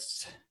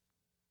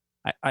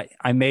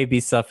may be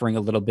suffering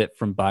a little bit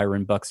from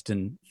Byron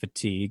Buxton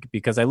fatigue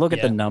because I look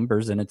at the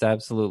numbers and it's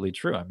absolutely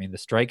true. I mean, the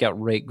strikeout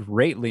rate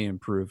greatly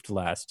improved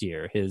last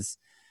year. His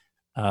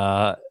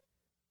fly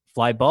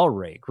ball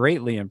rate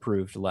greatly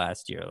improved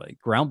last year. Like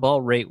ground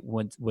ball rate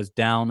was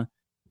down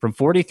from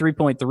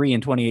 43.3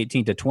 in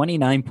 2018 to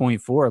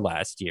 29.4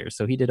 last year.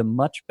 So he did a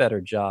much better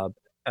job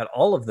at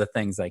all of the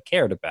things I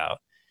cared about.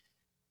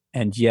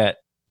 And yet,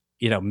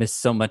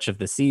 missed so much of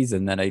the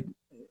season that I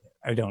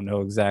don't know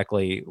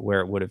exactly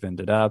where it would have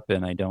ended up.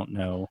 And I don't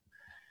know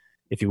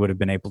if he would have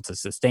been able to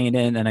sustain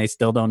it. And I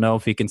still don't know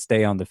if he can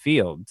stay on the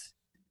field.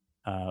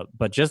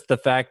 But just the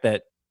fact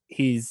that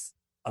he's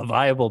a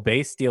viable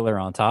base stealer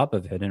on top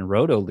of it, in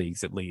roto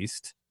leagues at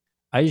least,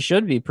 I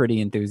should be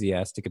pretty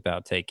enthusiastic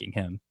about taking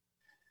him.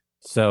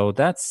 So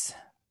that's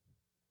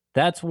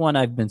one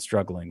I've been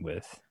struggling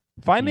with.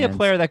 Find me a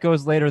player that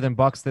goes later than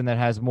Buxton that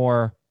has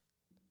more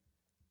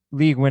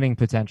league winning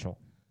potential.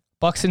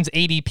 Buxton's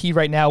ADP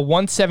right now,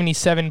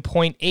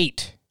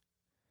 177.8,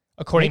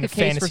 according to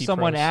Fantasy Make a case for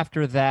someone Pros.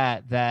 after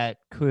that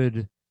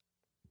could,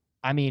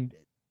 I mean,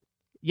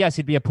 yes,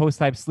 he'd be a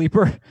post-type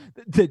sleeper,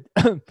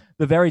 the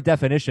very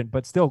definition,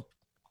 but still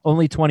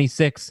only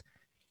 26.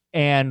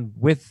 And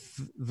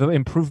with the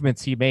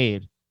improvements he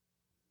made,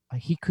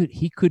 he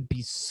could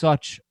be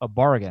such a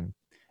bargain.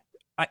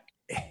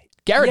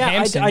 Garrett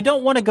Hampson. I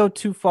don't want to go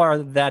too far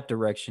that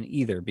direction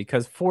either,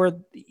 because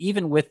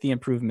even with the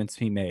improvements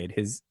he made,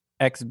 his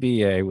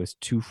XBA was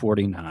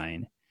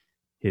 249.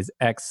 His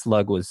X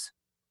slug was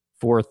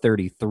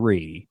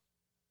 433.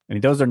 I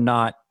mean, those are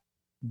not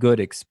good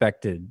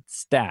expected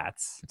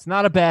stats. It's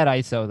not a bad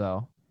ISO,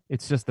 though.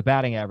 It's just the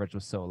batting average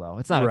was so low.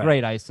 It's not a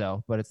great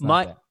ISO, but it's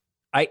not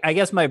bad. I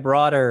guess my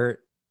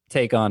broader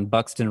take on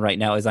Buxton right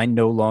now is I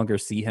no longer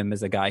see him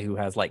as a guy who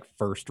has like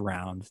first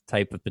round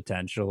type of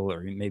potential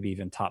or maybe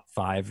even top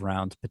 5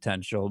 round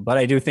potential, but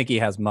I do think he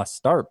has must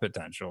start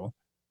potential.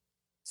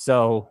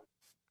 So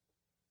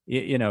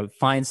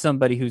find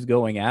somebody who's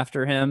going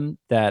after him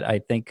that I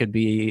think could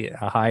be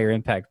a higher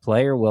impact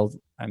player. Well,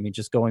 I mean,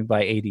 just going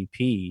by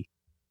ADP,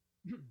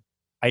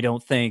 I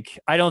don't think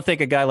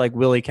a guy like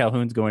Willie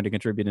Calhoun's going to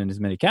contribute in as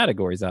many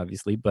categories,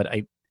 obviously, but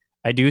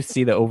I do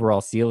see the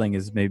overall ceiling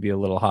is maybe a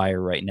little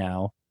higher right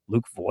now.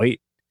 Luke Voigt,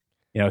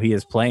 he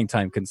has playing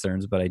time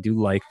concerns, but I do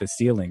like the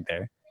ceiling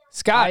there.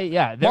 Scott,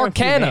 there Mark are a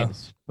few Canha,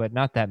 names, but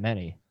not that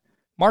many.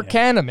 Mark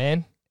Canha,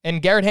 man,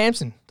 and Garrett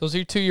Hampson. Those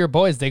are two of your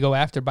boys. They go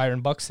after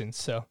Byron Buxton,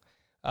 so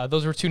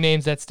those were two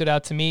names that stood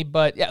out to me.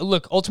 But yeah,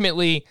 look,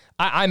 ultimately,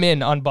 I'm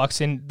in on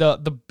Buxton.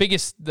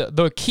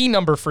 The key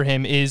number for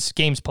him is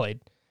games played.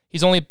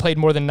 He's only played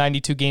more than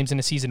 92 games in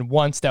a season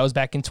once. That was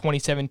back in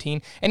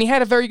 2017. And he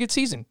had a very good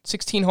season.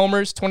 16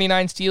 homers,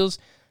 29 steals,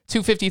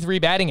 253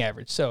 batting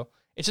average. So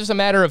it's just a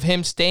matter of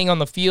him staying on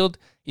the field.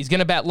 He's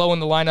going to bat low in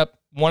the lineup,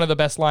 one of the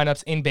best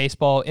lineups in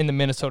baseball in the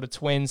Minnesota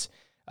Twins.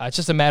 It's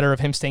just a matter of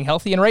him staying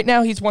healthy. And right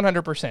now he's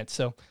 100%.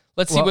 So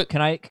let's see what...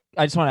 I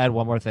just want to add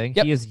one more thing.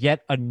 Yep. He is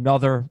yet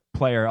another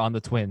player on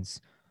the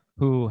Twins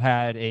who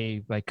had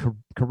a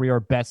career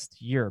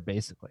best year,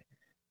 basically.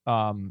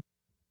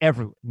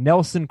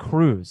 Nelson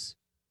Cruz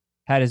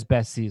had his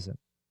best season.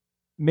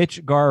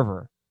 Mitch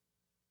Garver,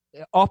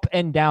 up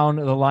and down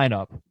the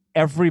lineup,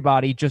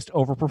 everybody just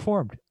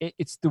overperformed.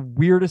 It's the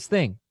weirdest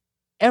thing.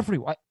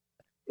 Everyone.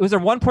 Was there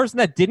one person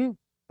that didn't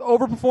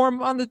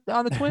overperform on the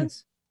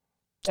Twins?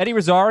 Eddie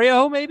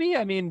Rosario, maybe.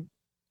 I mean,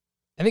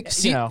 I think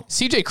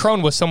CJ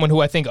Cron was someone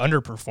who I think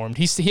underperformed.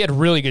 He had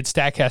really good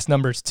StatCast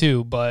numbers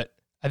too, but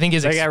I think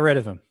they got rid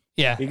of him.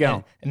 Yeah, you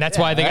go. And that's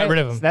why they got rid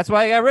of him. That's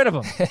why I got rid of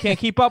him. Can't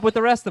keep up with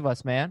the rest of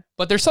us, man.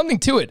 But there's something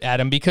to it,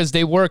 Adam, because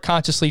they were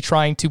consciously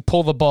trying to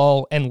pull the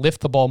ball and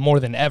lift the ball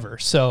more than ever.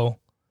 So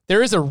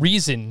there is a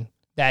reason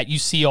that you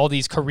see all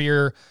these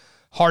career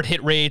hard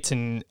hit rates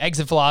and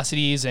exit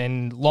velocities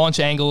and launch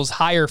angles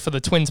higher for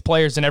the Twins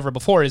players than ever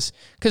before, is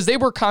because they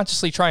were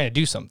consciously trying to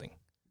do something.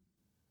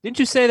 Didn't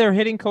you say their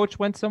hitting coach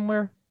went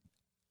somewhere?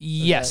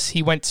 Yes,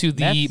 he went to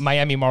the Mets?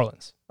 Miami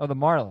Marlins. Oh, the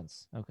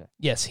Marlins. Okay.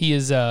 Yes, he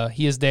is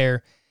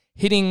there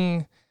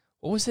hitting,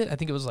 what was it? I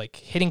think it was like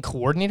hitting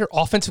coordinator,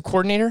 offensive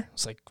coordinator.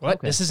 It's like, what?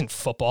 Okay. This isn't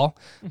football.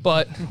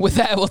 But with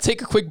that, we'll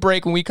take a quick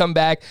break. When we come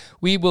back,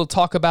 we will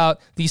talk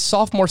about the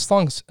sophomore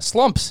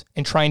slumps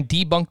and try and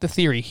debunk the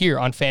theory here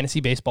on Fantasy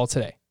Baseball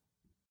Today.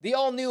 The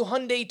all-new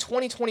Hyundai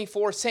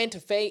 2024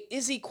 Santa Fe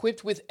is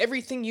equipped with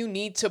everything you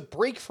need to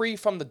break free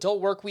from the dull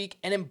work week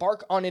and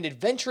embark on an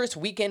adventurous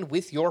weekend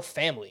with your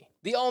family.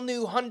 The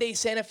all-new Hyundai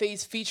Santa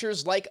Fe's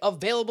features like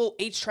available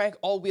H-Track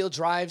all-wheel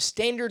drive,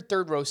 standard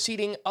third-row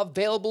seating,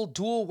 available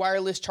dual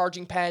wireless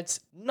charging pads.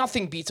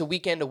 Nothing beats a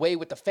weekend away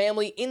with the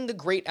family in the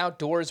great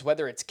outdoors,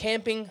 whether it's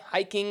camping,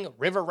 hiking,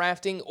 river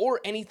rafting,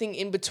 or anything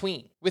in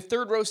between. With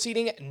third-row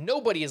seating,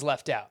 nobody is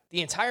left out.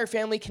 The entire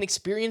family can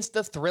experience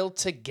the thrill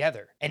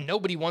together, and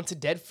nobody wants a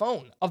dead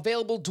phone.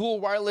 Available dual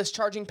wireless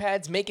charging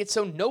pads make it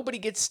so nobody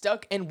gets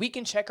stuck, and we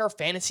can check our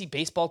fantasy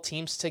baseball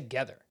teams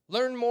together.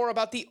 Learn more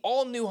about the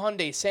all-new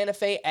Hyundai Santa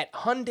Fe at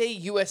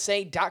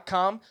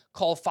HyundaiUSA.com.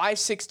 Call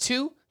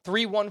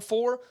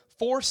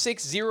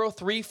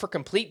 562-314-4603 for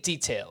complete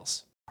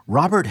details.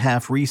 Robert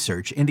Half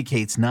research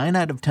indicates 9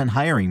 out of 10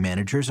 hiring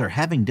managers are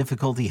having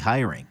difficulty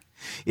hiring.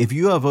 If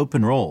you have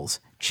open roles,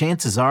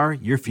 chances are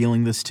you're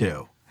feeling this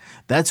too.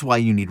 That's why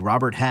you need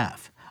Robert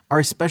Half.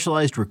 Our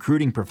specialized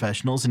recruiting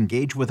professionals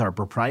engage with our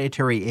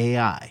proprietary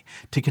AI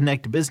to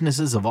connect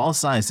businesses of all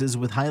sizes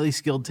with highly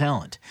skilled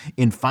talent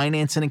in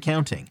finance and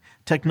accounting,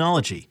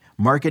 technology,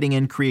 marketing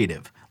and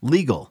creative,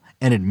 legal,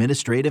 and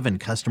administrative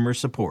and customer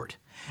support.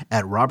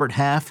 At Robert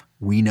Half,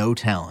 we know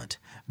talent.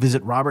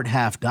 Visit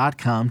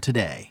roberthalf.com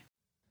today.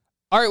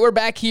 All right, we're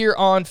back here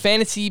on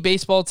Fantasy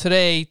Baseball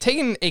Today,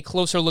 taking a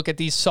closer look at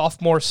these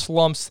sophomore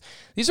slumps.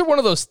 These are one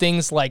of those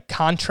things like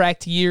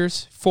contract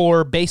years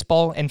for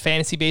baseball and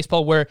fantasy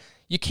baseball where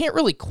you can't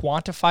really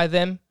quantify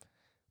them,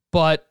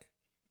 but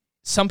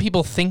some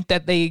people think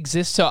that they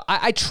exist. So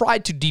I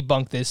tried to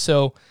debunk this,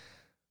 so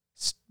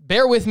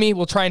bear with me.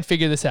 We'll try and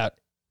figure this out.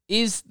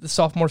 Is the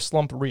sophomore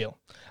slump real?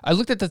 I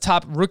looked at the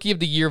top Rookie of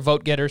the Year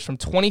vote getters from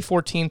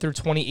 2014 through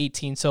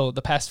 2018, so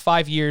the past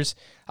 5 years.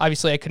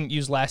 Obviously, I couldn't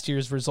use last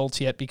year's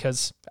results yet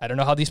because I don't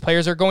know how these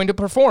players are going to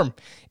perform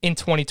in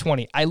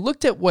 2020. I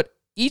looked at what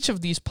each of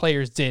these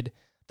players did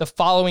the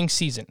following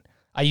season.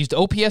 I used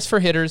OPS for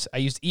hitters. I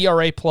used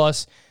ERA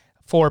plus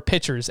for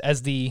pitchers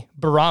as the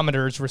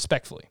barometers,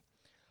 respectfully.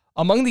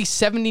 Among the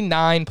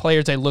 79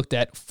 players I looked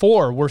at,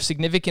 4 were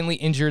significantly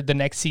injured the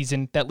next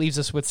season. That leaves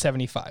us with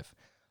 75.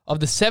 Of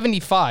the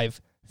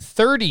 75,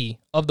 30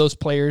 of those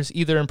players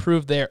either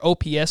improved their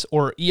OPS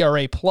or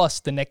ERA plus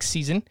the next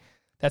season.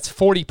 That's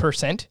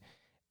 40%.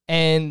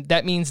 And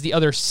that means the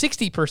other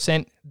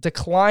 60%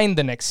 declined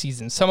the next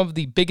season. Some of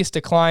the biggest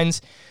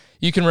declines,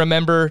 you can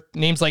remember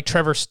names like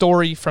Trevor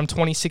Story from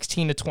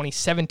 2016 to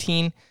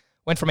 2017,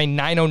 went from a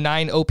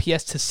 909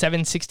 OPS to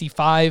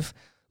 765.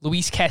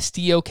 Luis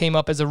Castillo came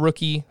up as a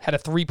rookie, had a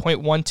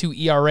 3.12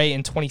 ERA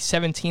in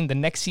 2017. The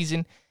next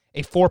season,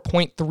 a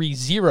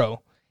 4.30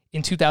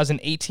 in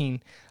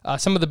 2018.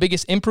 Some of the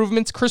biggest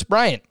improvements, Chris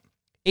Bryant,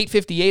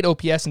 .858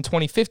 OPS in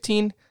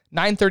 2015,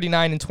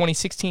 .939 in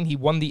 2016. He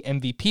won the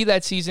MVP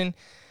that season.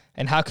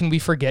 And how can we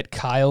forget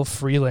Kyle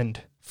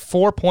Freeland?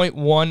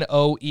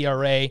 4.10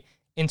 ERA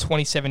in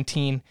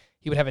 2017.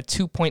 He would have a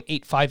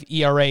 2.85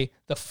 ERA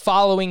the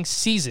following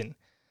season.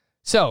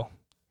 So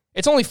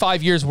it's only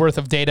 5 years worth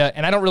of data,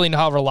 and I don't really know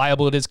how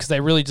reliable it is because I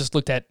really just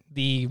looked at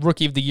the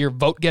Rookie of the Year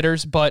vote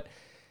getters. But,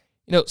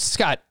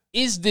 Scott,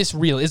 is this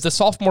real? Is the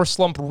sophomore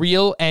slump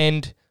real?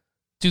 And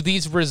do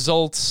these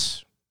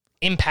results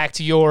impact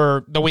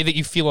the way that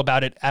you feel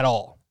about it at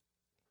all?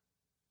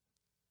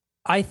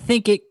 I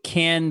think it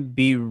can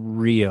be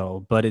real,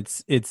 but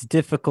it's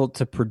difficult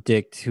to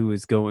predict who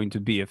is going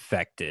to be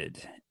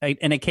affected.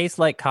 In a case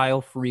like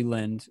Kyle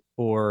Freeland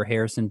or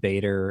Harrison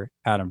Bader,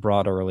 Adam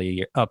brought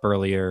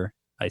earlier,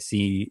 I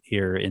see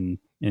here in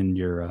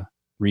your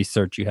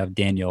research you have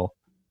Daniel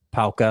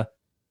Palka,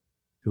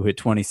 who hit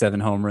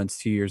 27 home runs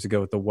 2 years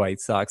ago with the White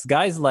Sox.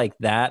 Guys like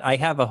that, I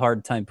have a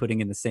hard time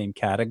putting in the same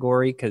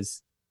category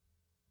because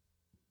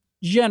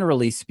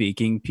generally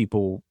speaking,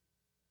 people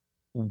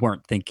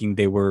weren't thinking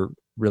they were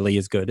really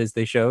as good as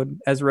they showed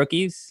as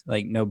rookies.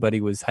 Like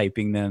nobody was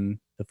hyping them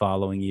the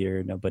following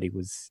year. Nobody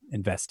was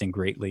investing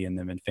greatly in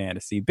them in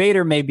fantasy.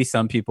 Bader, maybe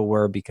some people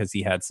were because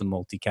he had some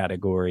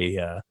multi-category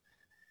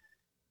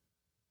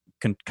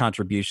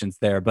contributions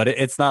there, but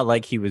it's not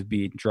like he was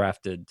being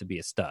drafted to be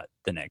a stud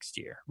the next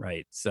year,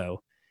 right?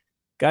 So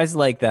guys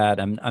like that,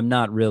 I'm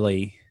not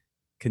really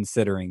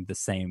considering the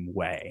same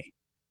way.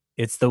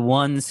 It's the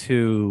ones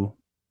who,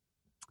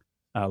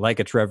 like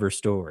a Trevor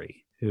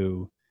Story,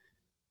 who,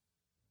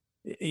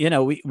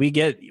 we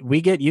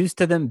get used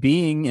to them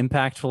being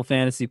impactful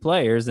fantasy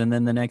players, and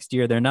then the next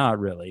year they're not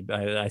really.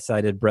 I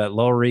cited Brett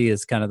Lowry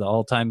as kind of the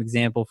all-time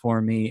example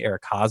for me.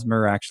 Eric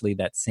Hosmer actually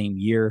that same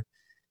year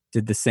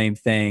did the same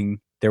thing.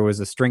 There was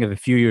a string of a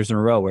few years in a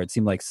row where it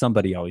seemed like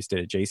somebody always did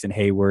it. Jason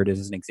Hayward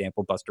is an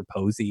example. Buster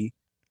Posey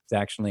is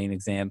actually an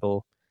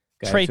example.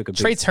 Trey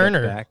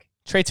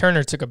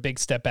Turner took a big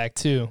step back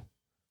too.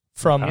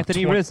 From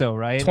Anthony Rizzo,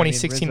 right?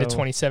 2016 to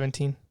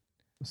 2017.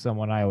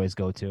 Someone I always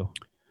go to.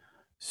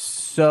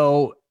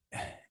 So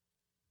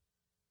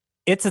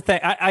it's a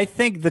thing. I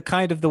think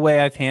the way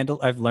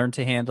I've learned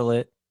to handle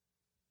it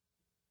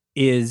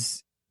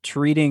is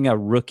treating a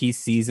rookie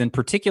season,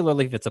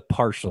 particularly if it's a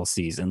partial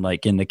season,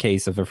 like in the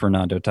case of a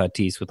Fernando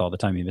Tatis with all the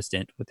time he missed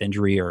with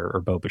injury,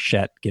 or Bo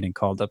Bichette getting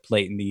called up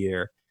late in the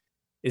year,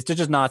 is to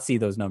just not see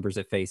those numbers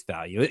at face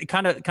value. It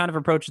kind of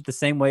approach it the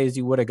same way as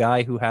you would a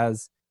guy who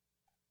has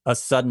a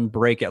sudden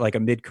breakout, like a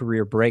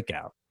mid-career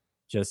breakout.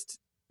 Just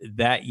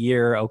that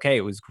year, okay,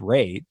 it was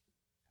great,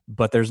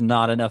 but there's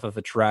not enough of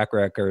a track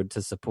record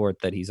to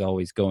support that he's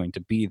always going to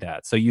be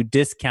that. So you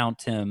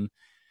discount him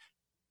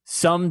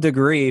some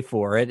degree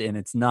for it, and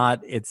it's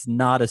not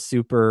a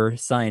super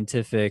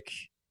scientific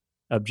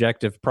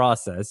objective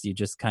process. You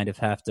just kind of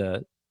have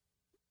to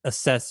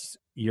assess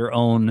your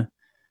own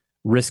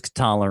risk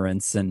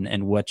tolerance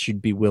and what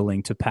you'd be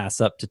willing to pass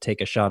up to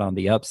take a shot on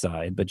the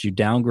upside, but you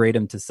downgrade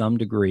him to some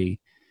degree,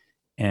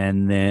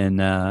 and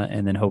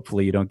then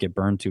hopefully you don't get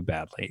burned too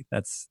badly.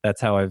 That's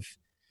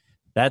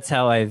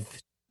how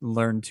I've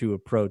learned to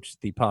approach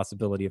the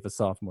possibility of a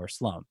sophomore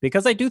slump,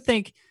 because I do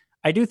think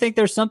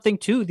there's something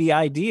to the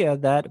idea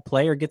that a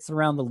player gets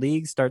around the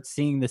league, starts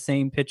seeing the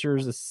same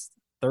pitchers a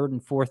third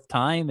and fourth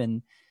time,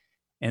 and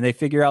they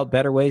figure out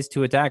better ways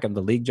to attack him.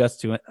 The league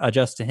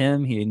adjusts to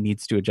him. He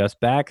needs to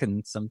adjust back,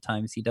 and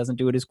sometimes he doesn't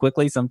do it as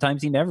quickly.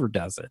 Sometimes he never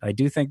does it. I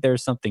do think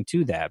there's something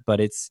to that, but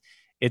it's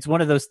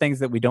one of those things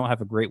that we don't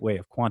have a great way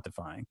of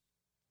quantifying.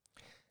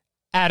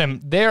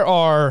 Adam,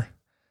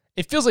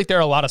 it feels like there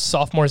are a lot of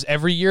sophomores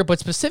every year, but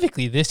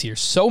specifically this year,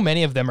 so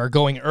many of them are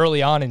going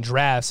early on in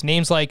drafts.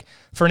 Names like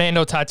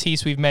Fernando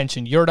Tatis, we've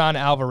mentioned, Yordan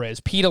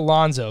Alvarez, Pete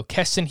Alonso,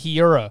 Keston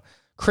Hiura,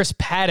 Chris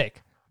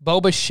Paddock, Bo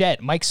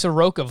Bichette, Mike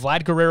Soroka,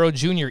 Vlad Guerrero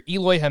Jr.,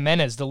 Eloy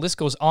Jimenez. The list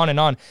goes on and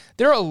on.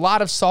 There are a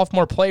lot of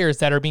sophomore players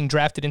that are being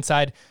drafted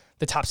inside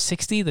the top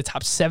 60, the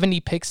top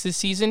 70 picks this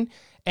season,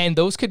 and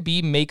those could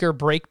be make or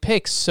break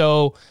picks.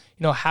 So,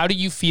 how do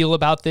you feel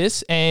about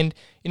this? And,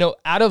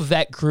 out of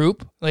that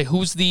group, like,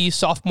 who's the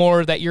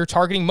sophomore that you're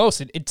targeting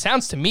most? It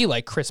sounds to me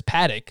like Chris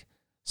Paddock.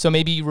 So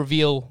maybe you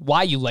reveal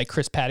why you like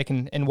Chris Paddock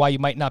and why you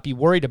might not be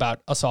worried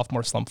about a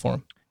sophomore slump for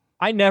him.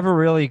 I never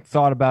really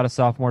thought about a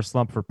sophomore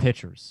slump for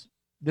pitchers.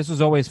 This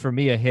was always, for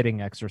me, a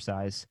hitting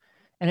exercise.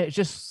 And it's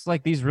just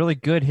like these really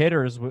good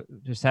hitters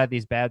just had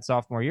these bad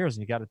sophomore years,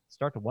 and you got to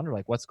start to wonder,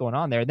 like, what's going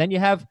on there. And then you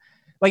have,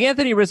 like,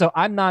 Anthony Rizzo.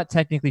 I'm not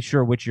technically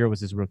sure which year was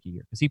his rookie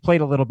year, because he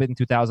played a little bit in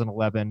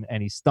 2011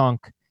 and he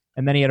stunk.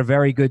 And then he had a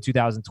very good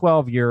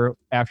 2012 year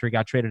after he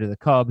got traded to the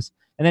Cubs.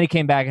 And then he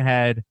came back and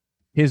had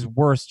his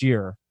worst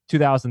year,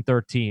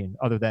 2013,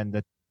 other than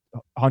the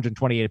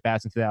 128 at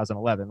bats in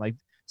 2011, like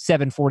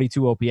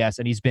 742 OPS.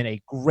 And he's been a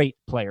great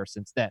player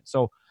since then.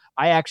 So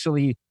I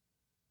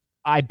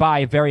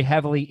buy very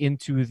heavily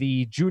into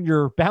the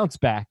junior bounce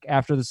back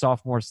after the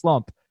sophomore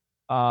slump,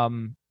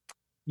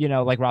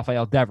 like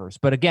Rafael Devers.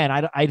 But again,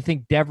 I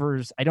think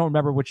Devers, I don't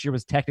remember which year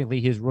was technically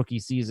his rookie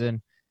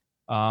season.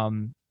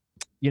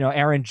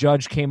 Aaron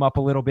Judge came up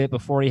a little bit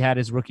before he had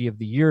his Rookie of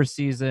the Year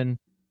season.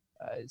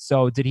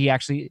 So did he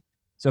actually?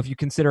 So if you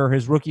consider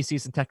his rookie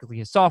season technically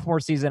his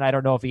sophomore season, I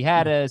don't know if he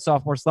had a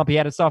sophomore slump. He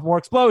had a sophomore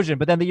explosion,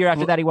 but then the year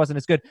after that he wasn't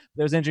as good.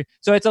 There was injury,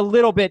 so it's a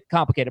little bit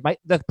complicated.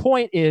 The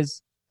point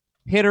is,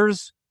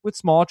 hitters with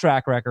small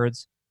track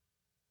records,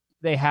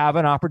 they have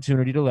an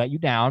opportunity to let you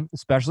down,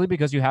 especially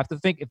because you have to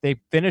think if they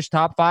finish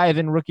top 5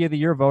 in Rookie of the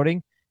Year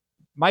voting,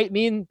 might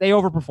mean they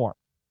overperform.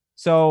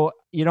 So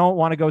you don't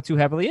want to go too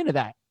heavily into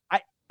that.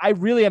 I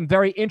really am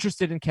very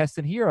interested in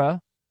Keston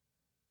Hiura.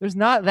 There's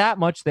not that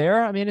much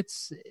there. I mean,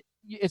 it's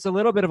a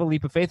little bit of a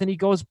leap of faith, and he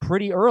goes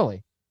pretty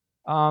early.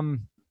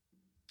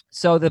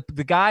 So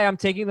the guy I'm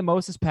taking the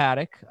most is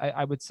Paddock,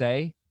 I would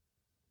say.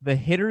 The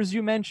hitters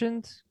you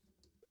mentioned,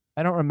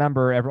 I don't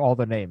remember all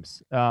the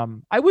names.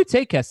 I would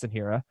take Keston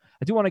Hiura.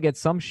 I do want to get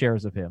some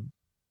shares of him.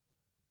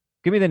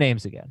 Give me the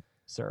names again,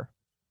 sir.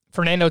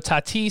 Fernando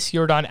Tatis,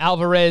 Yordan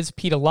Alvarez,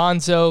 Pete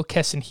Alonso,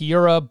 Keston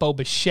Hiura, Bo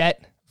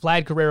Bichette,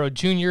 Vlad Guerrero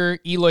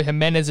Jr., Eloy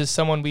Jimenez is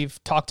someone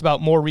we've talked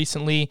about more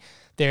recently.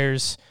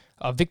 There's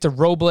Victor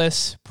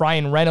Robles,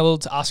 Brian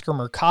Reynolds, Oscar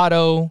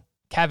Mercado,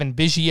 Kevin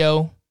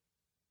Biggio.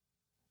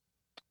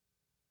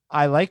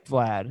 I like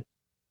Vlad.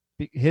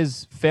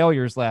 His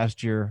failures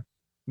last year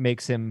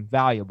makes him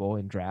valuable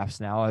in drafts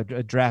now,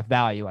 a draft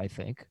value, I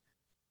think.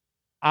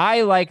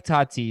 I like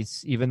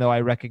Tatis, even though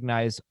I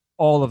recognize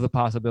all of the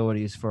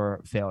possibilities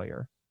for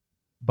failure.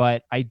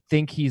 But I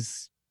think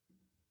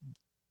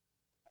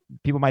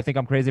people might think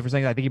I'm crazy for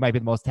saying that. I think he might be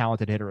the most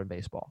talented hitter in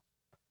baseball.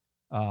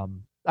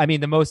 I mean,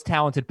 the most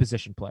talented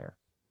position player,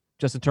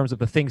 just in terms of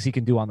the things he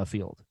can do on the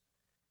field.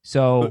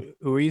 So,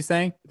 who are you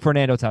saying?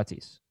 Fernando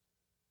Tatis.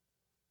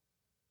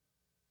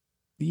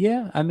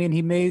 Yeah, I mean,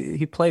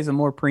 he plays a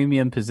more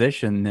premium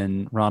position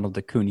than Ronald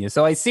Acuna.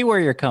 So I see where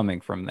you're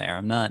coming from there.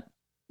 I'm not.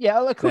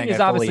 Yeah,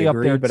 Acuna's obviously up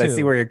there but too. I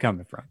see where you're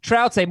coming from.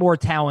 Trout's a more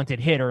talented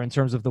hitter in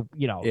terms of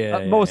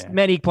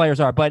many players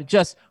are, but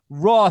just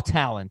raw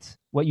talent.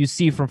 What you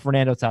see from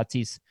Fernando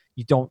Tatis,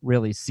 you don't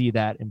really see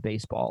that in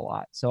baseball a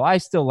lot. So I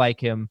still like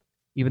him,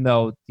 even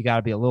though you got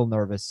to be a little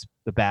nervous.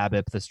 The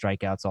BABIP, the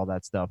strikeouts, all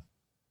that stuff.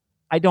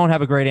 I don't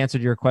have a great answer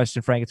to your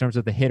question, Frank, in terms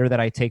of the hitter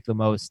that I take the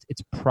most.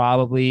 It's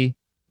probably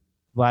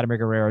Vladimir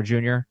Guerrero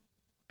Jr.,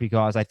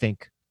 because I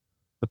think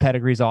the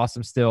pedigree's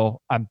awesome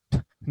still. I'm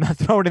not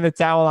throwing in the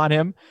towel on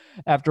him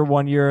after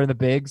 1 year in the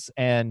bigs,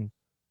 and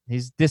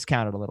he's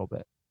discounted a little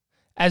bit.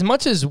 As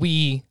much as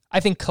we, I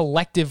think,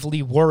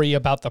 collectively worry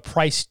about the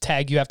price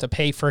tag you have to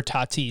pay for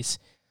Tatis,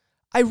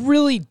 I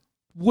really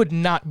would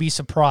not be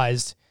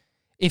surprised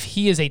if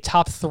he is a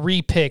top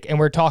 3 pick and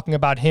we're talking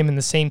about him in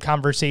the same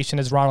conversation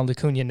as Ronald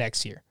Acuna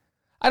next year.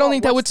 I don't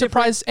think that would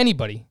surprise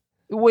anybody.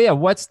 Well, yeah,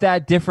 what's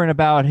that different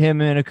about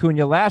him and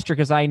Acuna last year?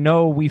 Because I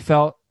know we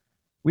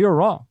were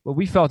wrong, but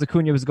we felt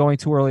Acuna was going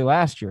too early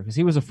last year because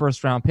he was a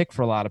first-round pick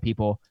for a lot of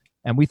people,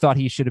 and we thought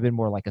he should have been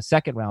more like a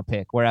second-round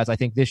pick, whereas I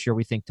think this year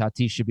we think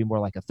Tatis should be more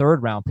like a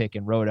third-round pick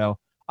in Roto.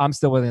 I'm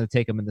still willing to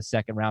take him in the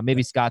second round.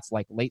 Maybe Scott's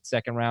like late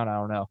second round. I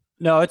don't know.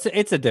 No, it's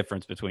a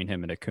difference between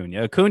him and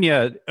Acuna.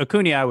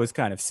 Acuna, I was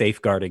kind of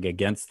safeguarding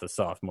against the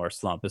sophomore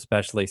slump,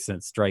 especially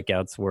since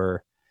strikeouts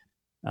were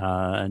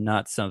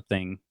not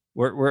something.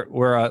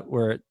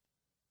 We're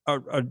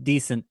a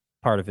decent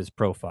part of his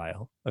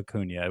profile,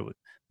 Acuna.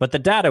 But the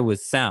data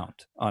was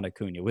sound on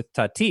Acuna. With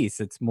Tatis,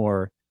 it's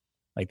more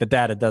like the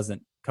data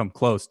doesn't come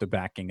close to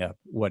backing up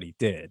what he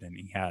did. And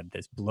he had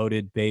this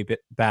bloated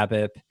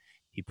BABIP.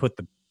 He put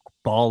the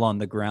ball on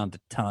the ground a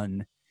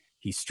ton.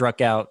 He struck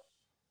out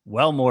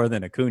well more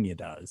than Acuna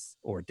does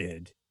or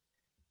did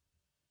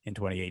in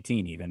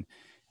 2018 even.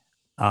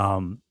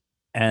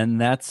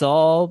 And that's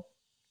all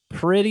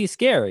pretty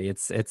scary.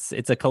 It's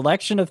a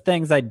collection of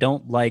things I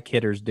don't like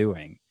hitters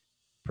doing,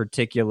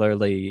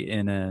 particularly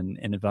in an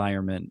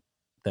environment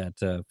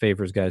that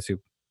favors guys who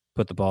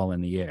put the ball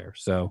in the air.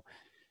 So,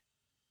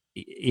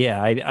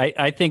 yeah,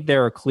 I think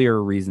there are clear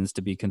reasons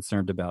to be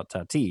concerned about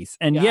Tatis,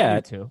 and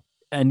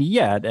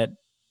yet,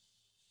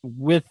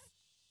 with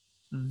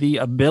the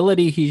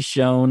ability he's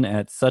shown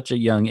at such a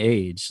young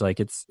age, like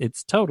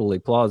it's totally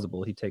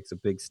plausible he takes a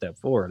big step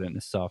forward in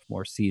his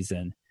sophomore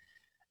season.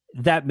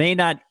 That may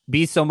not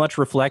be so much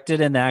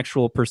reflected in the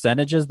actual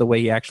percentages, the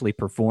way he actually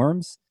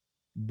performs,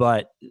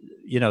 but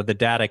the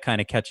data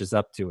kind of catches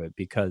up to it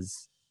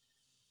because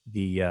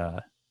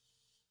the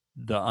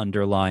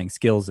underlying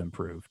skills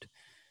improved.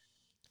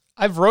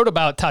 I've wrote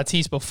about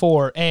Tatis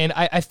before, and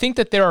I think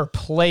that there are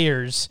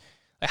players,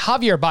 like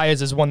Javier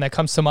Baez is one that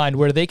comes to mind,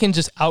 where they can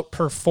just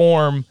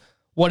outperform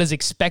what is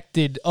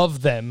expected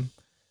of them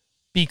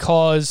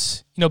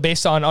because,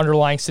 based on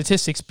underlying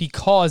statistics,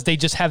 because they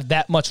just have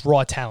that much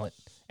raw talent.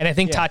 And I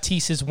think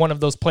Tatis is one of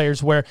those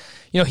players where,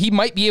 he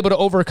might be able to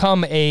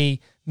overcome a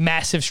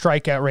massive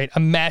strikeout rate, a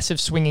massive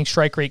swinging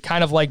strike rate,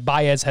 kind of like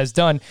Baez has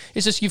done.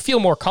 It's just you feel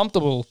more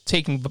comfortable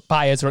taking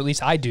Baez, or at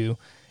least I do,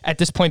 at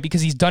this point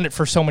because he's done it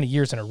for so many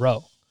years in a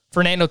row.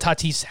 Fernando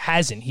Tatis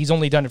hasn't. He's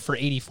only done it for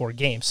 84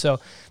 games. So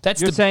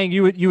that's saying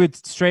you would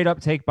straight up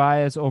take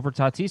Baez over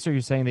Tatis, or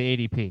you're saying the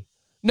ADP?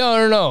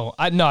 No.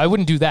 I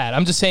wouldn't do that.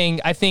 I'm just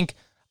saying I think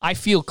I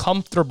feel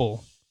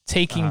comfortable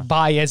taking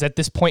Baez at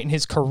this point in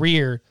his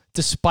career,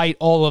 despite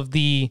all of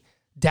the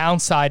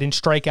downside in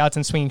strikeouts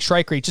and swinging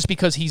strike rate, just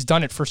because he's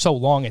done it for so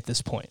long at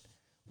this point.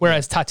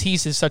 Whereas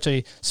Tatis is such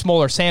a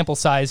smaller sample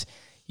size,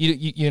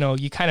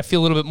 you kind of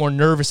feel a little bit more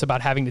nervous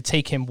about having to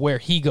take him where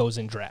he goes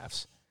in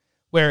drafts.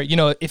 Where,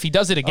 if he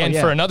does it again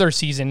for another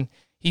season,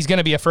 he's going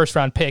to be a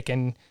first-round pick,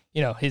 and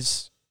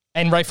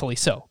and rightfully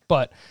so.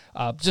 But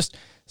just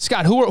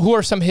Scott, who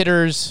are some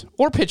hitters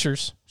or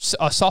pitchers,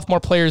 sophomore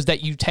players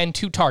that you tend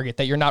to target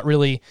that you're not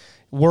really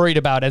worried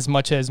about as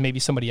much as maybe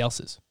somebody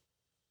else's?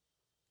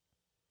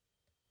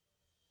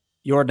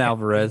 Yordan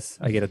Alvarez,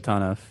 I get a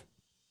ton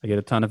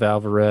of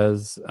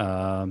Alvarez.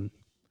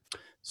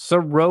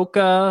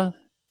 Soroka,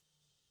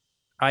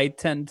 I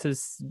tend to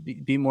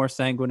be more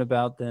sanguine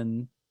about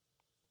than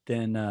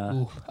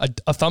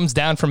a thumbs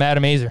down from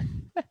Adam Azer.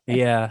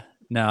 Yeah,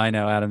 no, I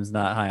know Adam's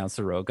not high on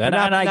Soroka, and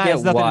I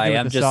get why.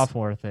 I'm just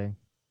sophomore thing.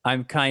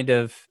 I'm kind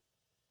of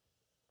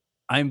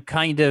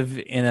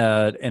in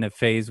a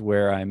phase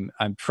where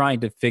I'm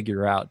trying to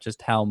figure out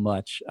just how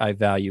much I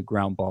value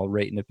ground ball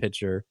rate in a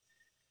pitcher,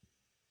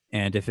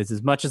 and if it's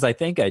as much as I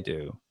think I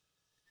do,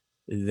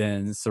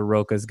 then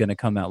Soroka's going to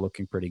come out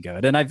looking pretty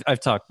good. And I've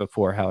talked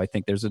before how I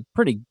think there's a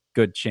pretty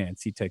good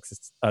chance he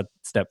takes a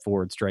step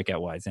forward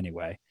strikeout wise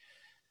anyway.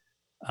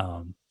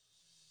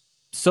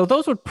 So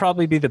those would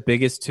probably be the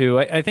biggest two.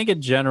 I think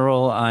in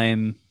general,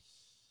 I'm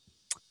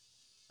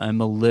a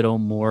little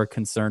more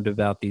concerned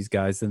about these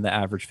guys than the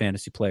average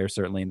fantasy player,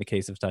 certainly in the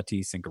case of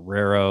Tatis and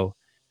Guerrero.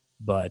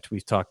 But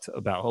we've talked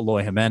about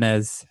Eloy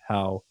Jimenez,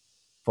 how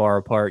far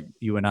apart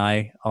you and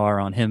I are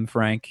on him,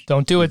 Frank.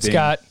 Don't do it,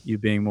 Scott. You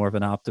being more of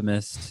an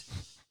optimist.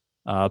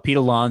 Pete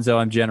Alonso,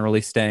 I'm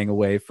generally staying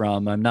away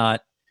from. I'm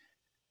not...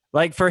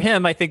 Like for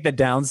him, I think the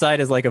downside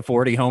is like a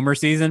 40 homer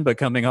season, but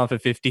coming off a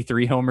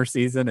 53 homer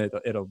season,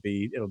 it'll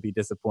be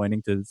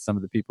disappointing to some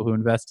of the people who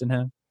invest in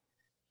him.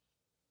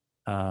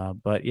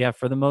 But yeah,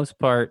 for the most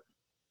part,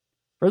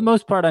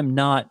 I'm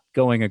not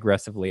going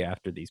aggressively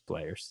after these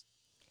players.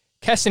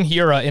 Keston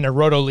Hiura in a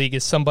Roto League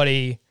is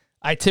somebody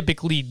I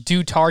typically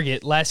do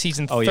target. Last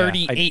season,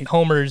 38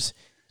 homers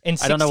and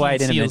 16 I don't know why I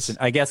didn't steals.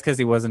 mention. I guess because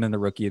he wasn't in the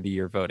Rookie of the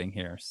Year voting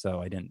here,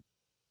 so I didn't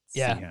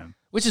see him.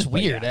 Which is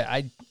weird.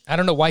 Yeah. I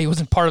don't know why he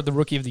wasn't part of the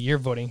Rookie of the Year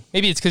voting.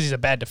 Maybe it's because he's a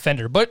bad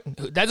defender, but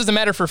that doesn't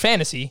matter for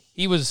fantasy.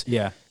 He was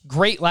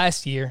great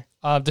last year.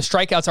 The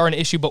strikeouts are an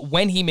issue, but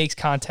when he makes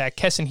contact,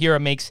 Keston Hiura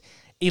makes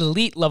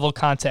elite level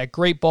contact.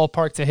 Great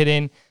ballpark to hit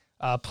in.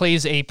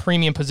 Plays a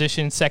premium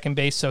position, second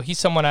base. So he's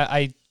someone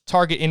I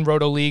target in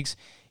Roto Leagues.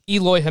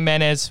 Eloy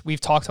Jimenez,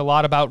 we've talked a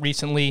lot about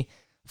recently.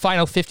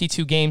 Final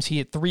 52 games, he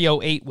hit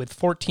 .308 with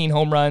 14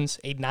 home runs,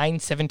 a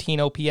 .917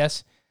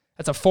 OPS.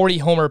 That's a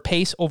 40-homer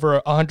pace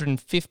over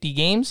 150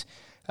 games.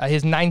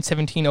 His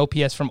 .917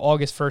 OPS from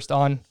August 1st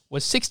on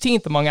was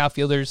 16th among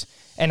outfielders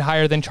and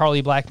higher than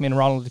Charlie Blackmon,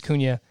 Ronald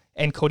Acuna,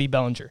 and Cody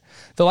Bellinger.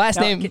 The last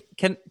name...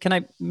 Can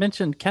I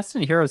mention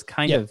Keston Hiura's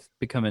kind of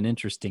become an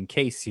interesting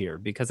case here,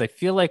 because I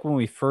feel like when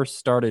we first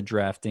started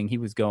drafting, he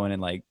was going in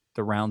like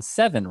the round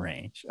 7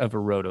 range of a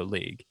Roto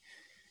League.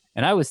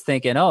 And I was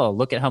thinking,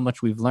 look at how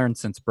much we've learned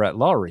since Brett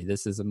Lawrie.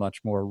 This is a much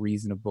more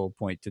reasonable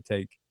point to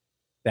take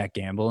that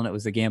gamble, and it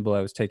was a gamble I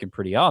was taking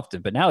pretty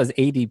often. But now his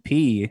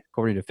ADP,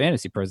 according to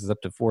Fantasy Pros, is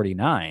up to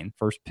 49,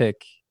 first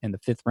pick in the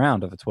 5th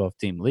round of a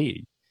 12-team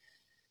league.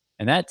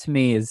 And that to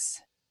me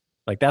is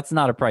like, that's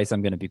not a price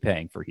I'm going to be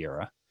paying for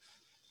Hiura.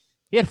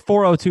 He had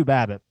 402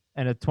 BABIP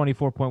and a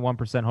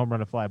 24.1% home run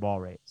to fly ball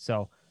rate.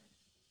 So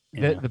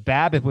the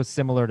BABIP was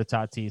similar to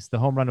Tatis. The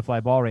home run to fly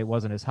ball rate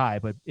wasn't as high,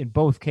 but in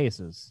both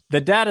cases,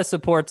 the data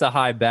supports a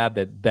high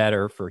BABIP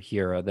better for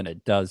Hiura than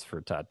it does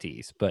for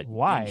Tatis. But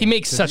why? He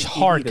makes such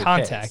hard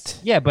contact.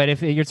 Case. Yeah, but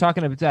if you're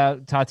talking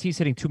about Tatis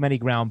hitting too many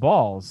ground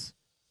balls,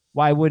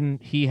 why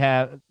wouldn't he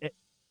have?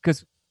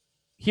 Because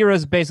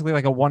Hiura's basically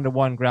like a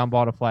 1-to-1 ground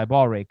ball to fly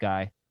ball rate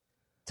guy.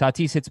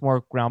 Tatis hits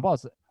more ground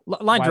balls.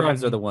 Line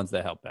drives are the ones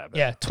that help BABIP.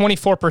 Yeah,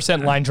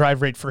 24% line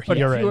drive rate for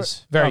Hiura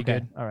is very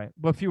good. All right,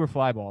 but fewer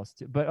fly balls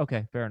too. But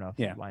okay, fair enough.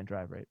 Yeah, line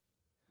drive rate.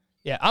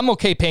 Yeah, I'm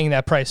okay paying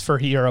that price for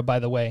Hiura, by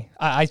the way.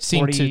 I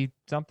seem 40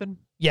 something?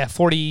 Yeah,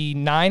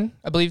 49,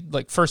 I believe,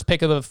 like first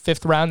pick of the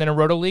 5th round in a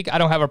Roto League. I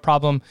don't have a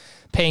problem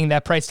paying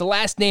that price. The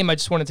last name I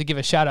just wanted to give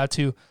a shout out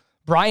to,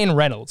 Brian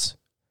Reynolds,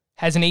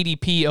 has an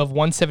ADP of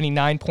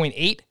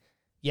 179.8.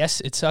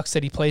 Yes, it sucks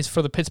that he plays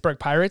for the Pittsburgh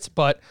Pirates,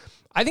 but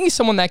I think he's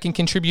someone that can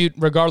contribute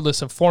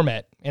regardless of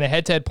format. In a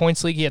head-to-head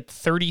points league, he had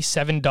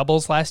 37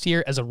 doubles last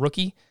year as a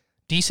rookie.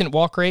 Decent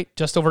walk rate,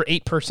 just over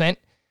 8%.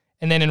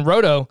 And then in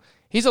Roto,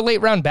 he's a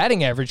late-round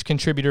batting average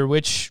contributor,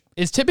 which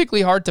is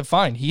typically hard to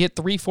find. He hit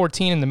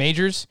 .314 in the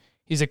majors.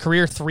 He's a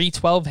career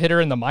 .312 hitter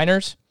in the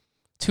minors.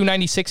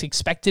 .296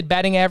 expected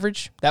batting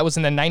average. That was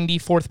in the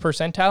 94th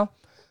percentile.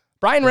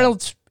 Brian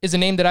Reynolds is a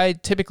name that I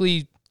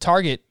typically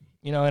target,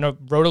 in a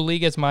Roto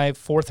League as my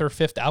 4th or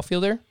 5th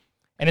outfielder.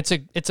 And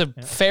it's a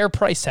fair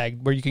price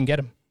tag where you can get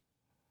him.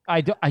 I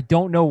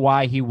don't know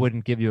why he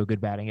wouldn't give you a good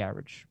batting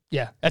average.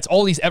 Yeah, that's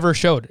all he's ever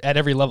showed at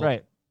every level.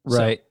 Right.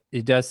 Right.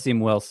 It does seem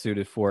well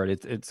suited for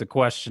it. It's a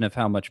question of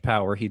how much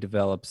power he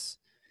develops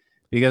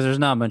because there's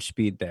not much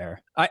speed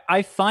there.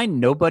 I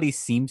find nobody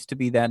seems to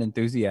be that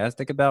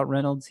enthusiastic about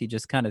Reynolds. He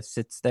just kind of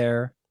sits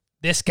there.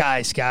 This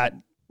guy, Scott.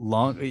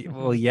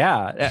 Well,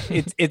 yeah,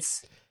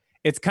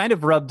 it's kind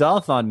of rubbed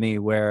off on me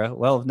where,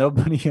 well, if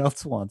nobody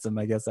else wants him,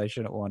 I guess I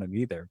shouldn't want him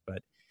either.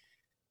 But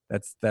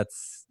that's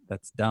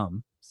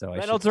dumb. So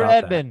Reynolds or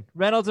Edman?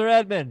 Reynolds or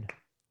Edman?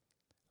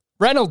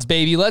 Reynolds,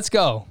 baby, let's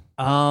go.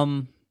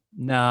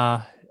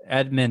 Nah,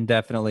 Edman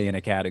definitely in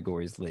a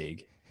categories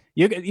league.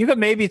 You could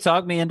maybe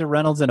talk me into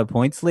Reynolds in a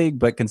points league,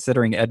 but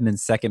considering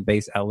Edman's second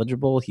base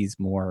eligible, he's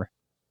more.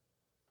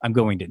 I'm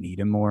going to need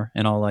him more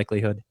in all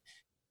likelihood.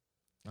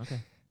 Okay.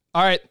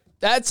 All right.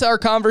 That's our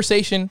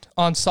conversation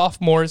on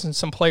sophomores and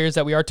some players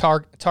that we are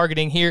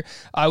targeting here.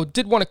 I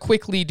did want to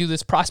quickly do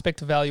this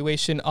prospect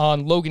evaluation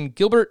on Logan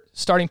Gilbert,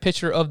 starting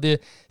pitcher of the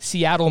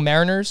Seattle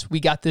Mariners. We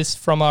got this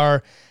from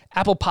our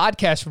Apple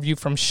Podcast review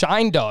from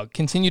Shine Dog.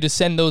 Continue to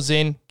send those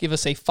in. Give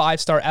us a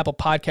 5-star Apple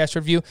Podcast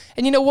review.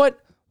 And you know what?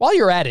 While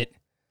you're at it,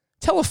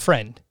 tell a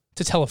friend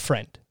to tell a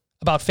friend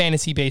about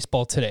fantasy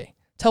baseball today.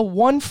 Tell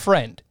one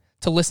friend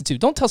to listen to.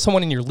 Don't tell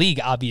someone in your league,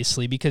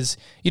 obviously, because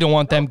you don't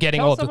want them getting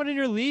all someone in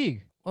your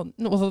league. Well,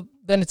 no, well,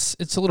 then it's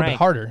a little Frank, bit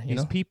harder.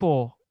 These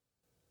people,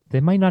 they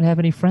might not have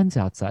any friends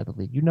outside the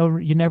league. You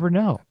never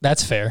know.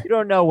 That's fair. You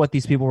don't know what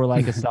these people were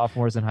like as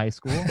sophomores in high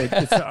school.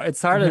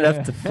 It's hard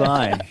enough to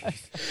find.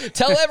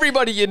 Tell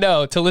everybody you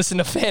know to listen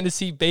to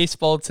fantasy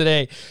baseball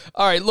today.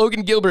 All right,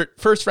 Logan Gilbert,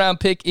 first-round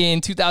pick in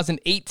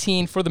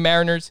 2018 for the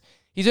Mariners.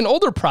 He's an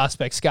older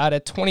prospect, Scott,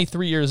 at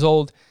 23 years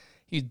old.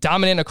 He's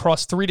dominant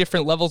across 3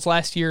 different levels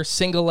last year,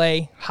 single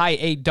A, high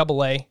A,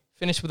 double A.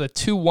 Finished with a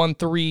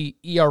 2.13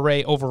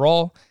 ERA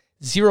overall,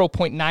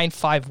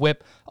 0.95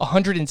 whip,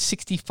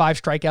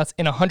 165 strikeouts,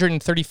 and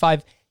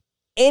 135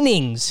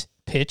 innings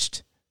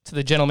pitched, to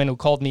the gentleman who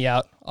called me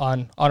out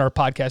on our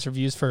podcast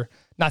reviews for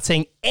not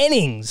saying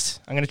innings.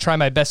 I'm going to try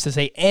my best to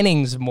say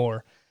innings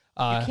more.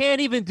 You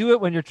can't even do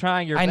it when you're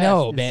trying your best. I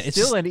know, man. It's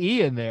still an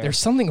E in there. There's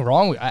something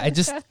wrong with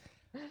it.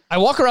 I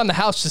walk around the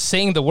house just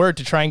saying the word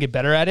to try and get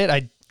better at it.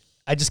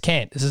 I just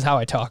can't. This is how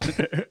I talk.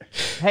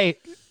 Hey,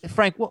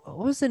 Frank, what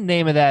was the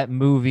name of that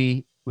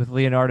movie with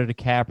Leonardo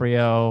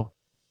DiCaprio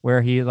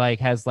where he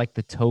has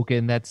the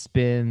token that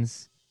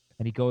spins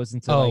and he goes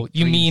into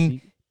you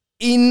mean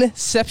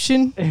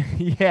Inception?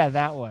 Yeah,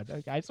 that one.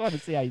 Okay, I just wanted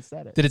to see how you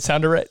said it. Did it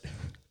sound right?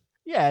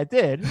 Yeah, it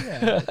did.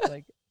 Yeah,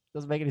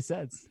 doesn't make any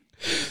sense.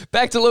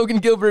 Back to Logan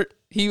Gilbert.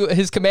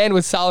 His command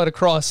was solid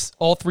across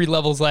all 3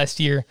 levels last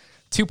year.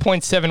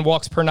 2.7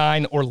 walks per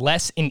 9 or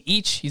less in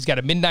each. He's got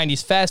a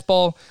mid-90s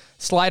fastball.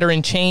 Slider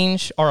and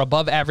change are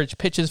above average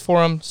pitches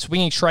for him.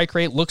 Swinging strike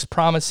rate looks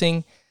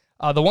promising.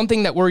 The one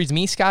thing that worries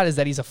me, Scott, is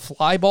that he's a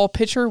fly ball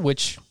pitcher,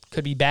 which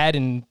could be bad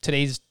in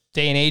today's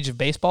day and age of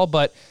baseball.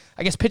 But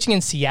I guess pitching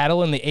in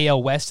Seattle in the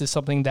AL West is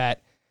something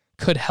that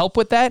could help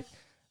with that.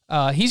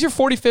 He's your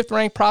 45th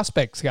ranked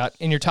prospect, Scott,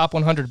 in your top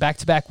 100,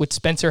 back-to-back with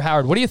Spencer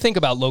Howard. What do you think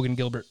about Logan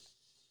Gilbert?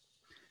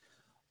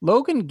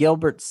 Logan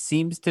Gilbert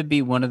seems to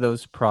be one of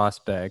those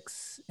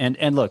prospects.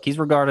 And look, he's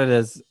regarded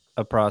as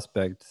a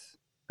prospect.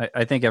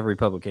 I think every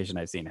publication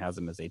I've seen has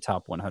him as a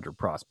top 100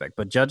 prospect.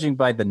 But judging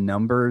by the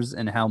numbers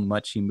and how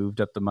much he moved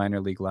up the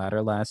minor league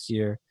ladder last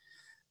year,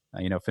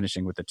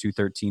 finishing with a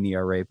 2.13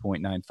 ERA,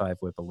 0.95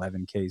 whip,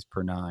 11 Ks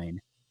per 9.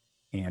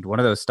 And one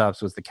of those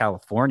stops was the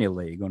California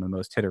League, one of the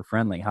most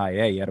hitter-friendly, high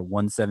A. He had a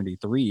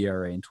 1.73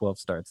 ERA and 12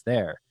 starts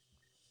there.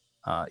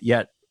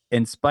 Yet,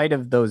 in spite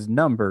of those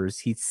numbers,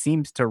 he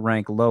seems to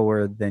rank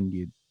lower than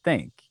you'd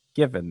think,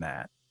 given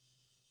that.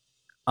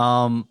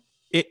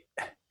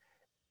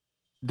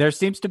 There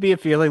seems to be a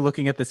feeling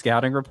looking at the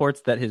scouting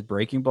reports that his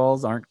breaking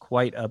balls aren't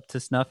quite up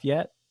to snuff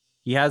yet.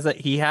 He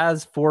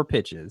has 4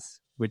 pitches,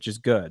 which is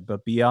good,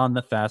 but beyond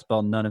the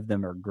fastball, none of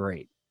them are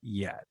great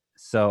yet.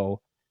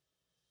 So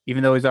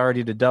even though he's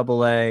already to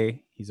double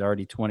A, he's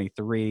already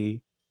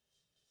 23,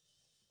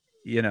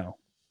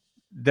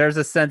 there's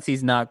a sense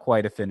he's not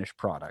quite a finished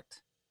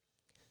product.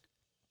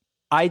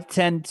 I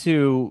tend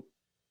to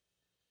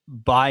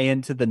buy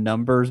into the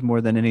numbers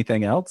more than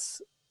anything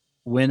else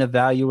when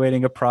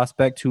evaluating a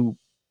prospect who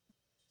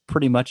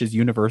pretty much is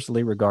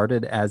universally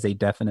regarded as a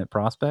definite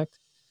prospect.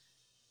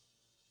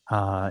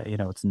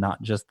 It's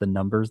not just the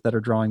numbers that are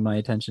drawing my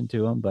attention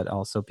to him, but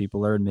also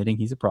people are admitting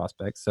he's a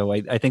prospect. So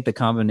I think the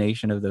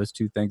combination of those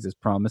two things is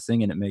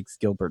promising, and it makes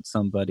Gilbert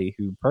somebody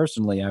who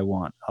personally I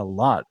want a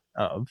lot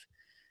of.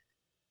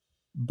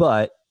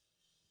 But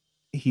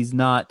he's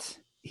not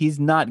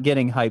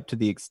getting hyped to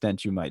the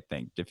extent you might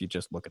think if you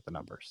just look at the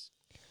numbers.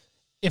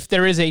 If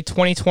there is a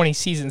 2020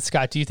 season,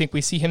 Scott, do you think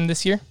we see him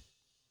this year?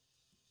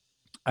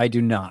 I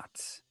do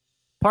not.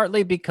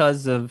 Partly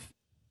because of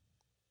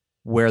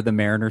where the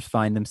Mariners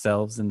find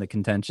themselves in the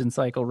contention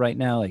cycle right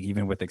now.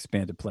 Even with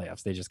expanded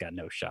playoffs, they just got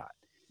no shot.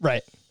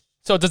 Right.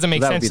 So it doesn't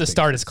make sense to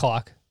start his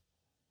clock.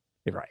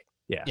 You're right.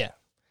 Yeah. Yeah.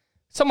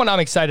 Someone I'm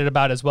excited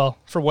about as well,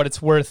 for what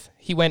it's worth.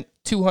 He went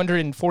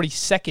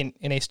 242nd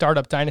in a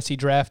startup dynasty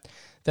draft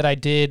that I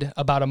did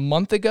about a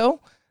month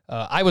ago.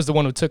 I was the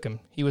one who took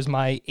him. He was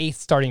my 8th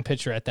starting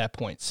pitcher at that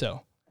point.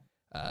 So,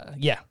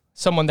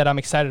 someone that I'm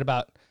excited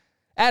about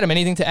Adam,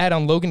 anything to add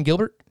on Logan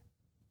Gilbert?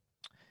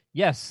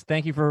 Yes,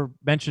 thank you for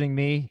mentioning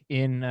me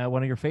in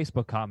one of your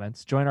Facebook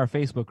comments. Join our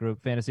Facebook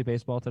group, Fantasy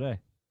Baseball Today.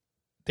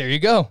 There you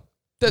go.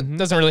 That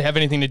doesn't really have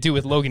anything to do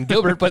with Logan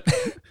Gilbert, but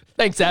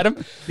thanks,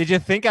 Adam. Did you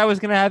think I was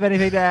going to have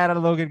anything to add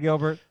on Logan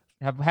Gilbert?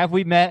 Have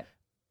we met?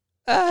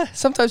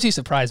 Sometimes you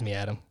surprise me,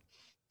 Adam.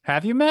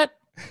 Have you met?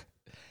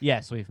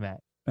 Yes, we've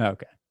met.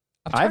 Okay.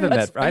 I haven't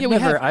met.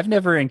 I've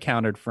never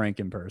encountered Frank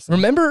in person.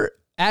 Remember,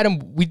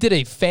 Adam, we did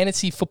a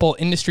fantasy football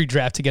industry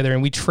draft together,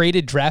 and we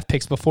traded draft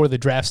picks before the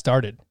draft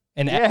started.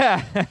 And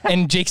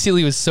and Jake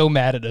Seeley was so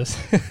mad at us.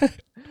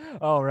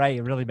 Oh, right.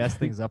 It really messed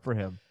things up for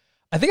him.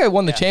 I think I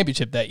won the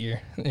championship that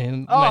year.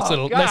 And nice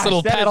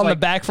little pat on the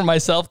back for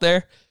myself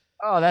there.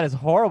 Oh, that is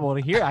horrible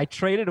to hear. I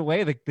traded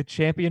away the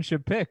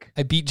championship pick.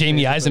 I beat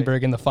Jamie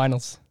Eisenberg in the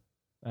finals.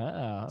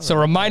 So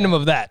remind him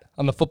of that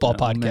on the football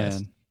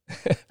podcast.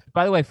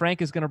 By the way,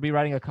 Frank is going to be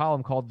writing a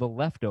column called The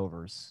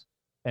Leftovers.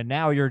 And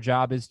now your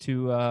job is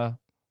to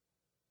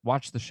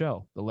watch the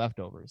show, The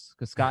Leftovers,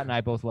 because Scott and I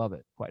both love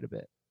it quite a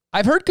bit.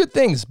 I've heard good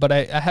things, but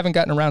I haven't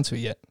gotten around to it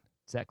yet.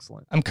 It's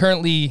excellent. I'm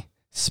currently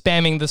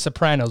spamming The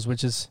Sopranos,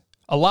 which is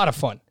a lot of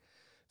fun.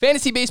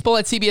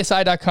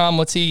 FantasyBaseball@cbsi.com.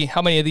 Let's see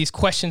how many of these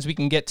questions we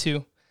can get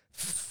to.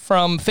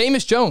 From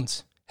Famous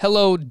Jones.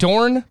 Hello,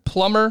 Dorn,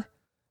 Plummer,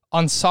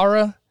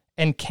 Ansara,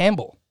 and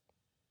Campbell.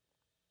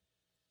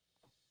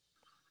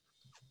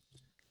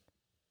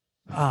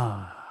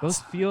 Those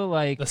feel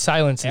like the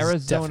silence is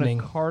Arizona deafening.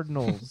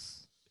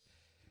 Cardinals.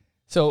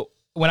 So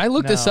when I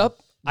looked this up,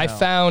 I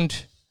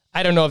found,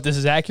 I don't know if this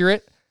is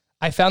accurate,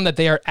 I found that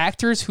they are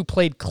actors who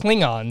played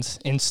Klingons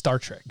in Star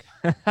Trek.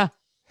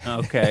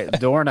 Okay,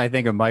 Dorn. I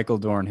think of Michael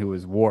Dorn, who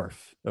was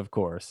Worf, of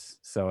course.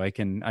 So I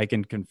can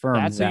confirm.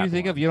 That's that who you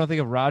think of. You don't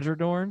think of Roger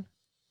Dorn?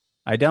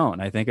 I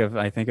don't. I think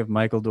of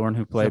Michael Dorn,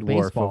 who played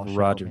Worf, over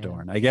Roger man.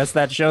 Dorn. I guess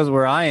that shows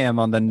where I am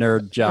on the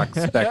nerd jock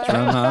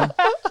spectrum, huh?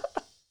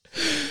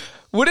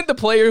 Wouldn't the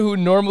player who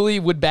normally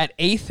would bat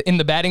 8th in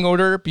the batting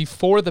order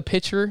before the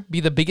pitcher be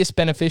the biggest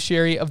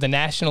beneficiary of the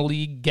National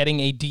League getting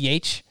a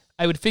DH?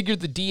 I would figure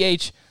the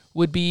DH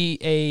would be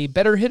a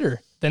better hitter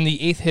than the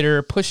 8th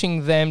hitter,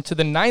 pushing them to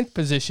the 9th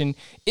position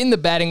in the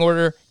batting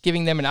order,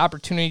 giving them an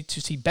opportunity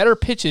to see better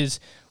pitches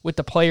with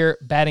the player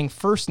batting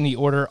first in the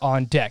order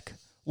on deck.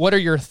 What are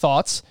your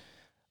thoughts?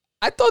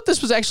 I thought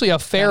this was actually a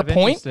fair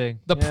point.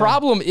 The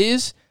problem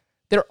is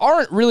there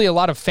aren't really a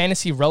lot of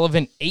fantasy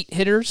relevant 8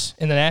 hitters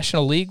in the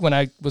National League. When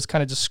I was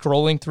kind of just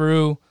scrolling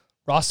through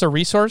roster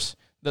resource,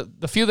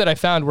 the few that I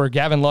found were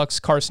Gavin Lux,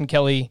 Carson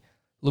Kelly,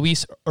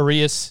 Luis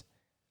Urias,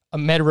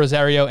 Ahmed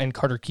Rosario, and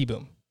Carter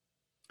Kieboom.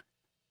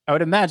 I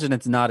would imagine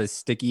it's not as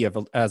sticky of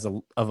a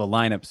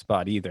lineup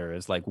spot either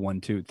as like 1,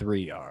 2,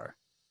 3 are.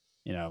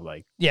 You know,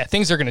 like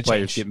things are going to change.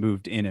 Players get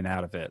moved in and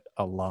out of it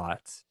a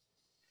lot.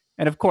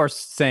 And of course,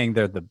 saying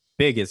they're the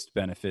biggest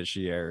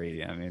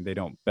beneficiary, I mean, they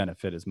don't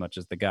benefit as much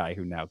as the guy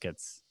who now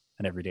gets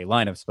an everyday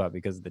lineup spot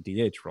because of the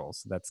DH role.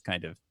 So that's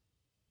kind of,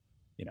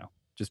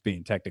 just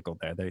being technical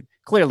there. They're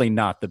clearly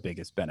not the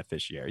biggest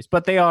beneficiaries,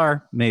 but they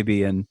are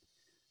maybe an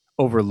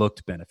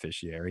overlooked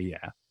beneficiary.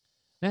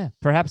 Yeah.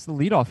 Perhaps the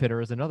leadoff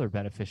hitter is another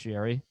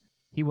beneficiary.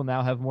 He will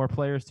now have more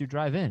players to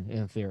drive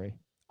in theory.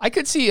 I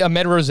could see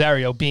Ahmed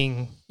Rosario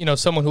being,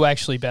 someone who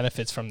actually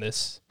benefits from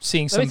this,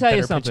 seeing some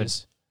better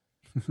pitches.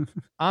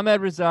 Ahmed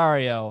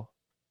Rosario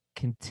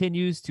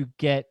continues to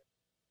get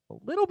a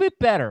little bit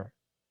better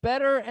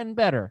and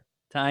better.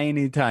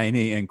 Tiny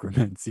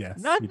increments, yes.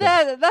 Not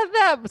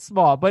that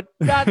small, but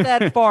not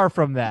that far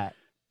from that.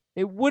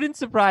 It wouldn't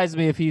surprise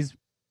me if he's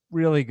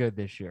really good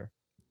this year.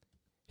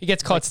 He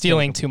gets caught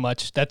stealing too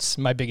much. That's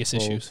my biggest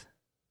issue.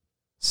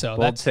 So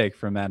that's take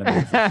from Adam.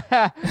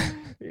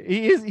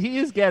 He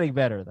is getting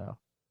better though.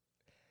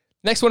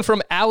 Next one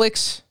from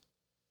Alex.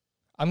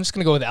 I'm just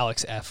going to go with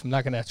Alex F. I'm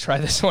not going to try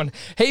this one.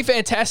 Hey,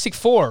 Fantastic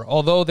Four,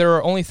 although there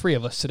are only 3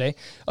 of us today.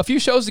 A few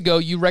shows ago,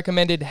 you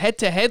recommended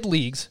head-to-head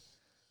leagues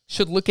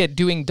should look at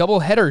doing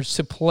double headers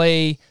to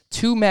play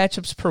 2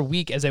 matchups per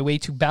week as a way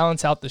to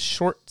balance out the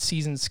short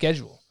season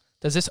schedule.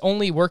 Does this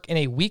only work in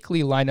a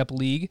weekly lineup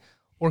league,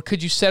 or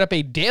could you set up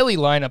a daily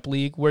lineup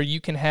league where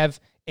you can have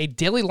a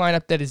daily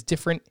lineup that is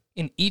different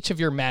in each of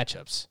your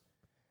matchups?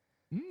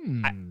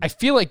 I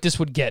feel like this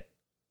would get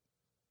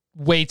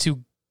way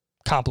too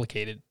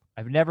complicated.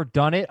 I've never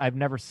done it. I've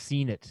never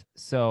seen it,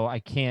 so I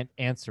can't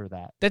answer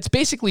that. That's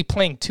basically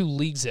playing 2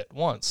 leagues at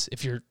once.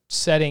 If you're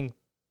setting,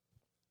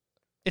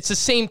 it's the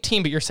same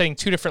team, but you're setting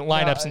 2 different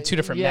lineups and 2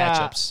 different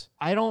matchups.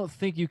 I don't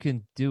think you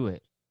can do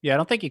it. Yeah, I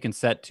don't think you can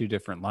set 2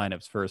 different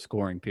lineups for a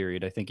scoring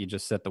period. I think you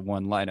just set the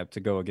one lineup to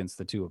go against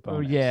the 2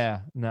 opponents. Oh,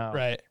 yeah. No.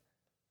 Right.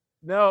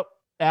 Nope.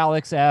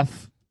 Alex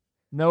F.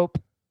 Nope.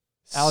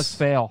 Alex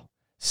fail.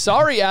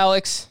 Sorry,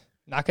 Alex.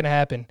 Not going to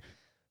happen.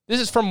 This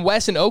is from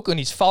Wes in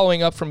Oakland. He's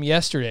following up from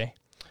yesterday.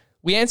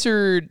 We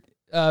answered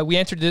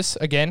this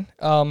again.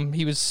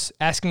 He was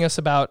asking us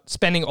about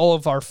spending all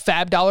of our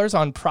fab dollars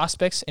on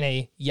prospects in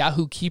a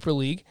Yahoo Keeper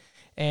League,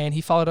 and he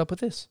followed up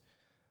with this.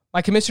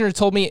 My commissioner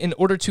told me in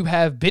order to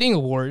have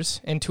bidding wars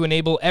and to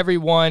enable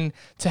everyone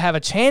to have a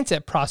chance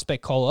at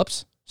prospect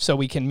call-ups, so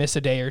we can miss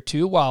a day or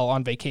two while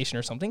on vacation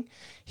or something.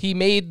 He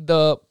made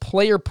the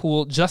player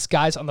pool just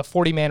guys on the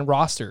 40-man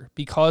roster.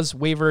 Because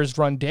waivers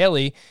run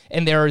daily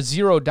and there are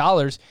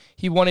 $0,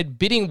 he wanted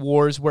bidding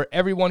wars where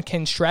everyone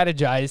can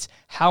strategize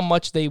how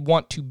much they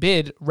want to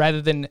bid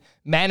rather than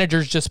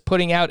managers just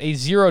putting out a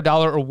 $0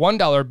 or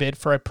 $1 bid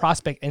for a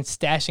prospect and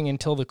stashing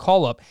until the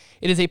call-up.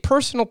 It is a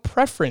personal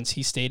preference,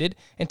 he stated,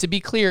 and to be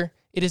clear,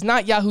 it is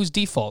not Yahoo's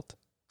default.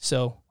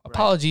 So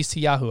apologies to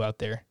Yahoo out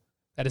there.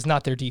 That is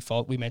not their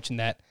default. We mentioned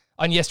that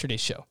on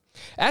yesterday's show.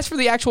 As for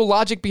the actual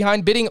logic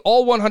behind bidding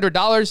all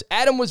 $100,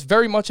 Adam was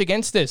very much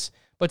against this.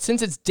 But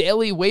since it's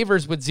daily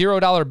waivers with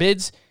 $0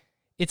 bids,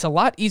 it's a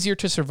lot easier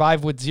to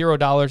survive with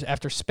 $0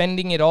 after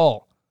spending it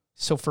all.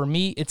 So for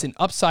me, it's an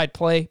upside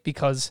play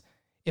because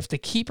if the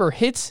keeper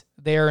hits,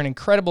 they are an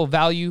incredible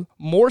value,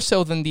 more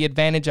so than the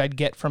advantage I'd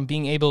get from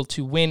being able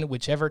to win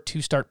whichever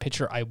two-start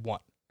pitcher I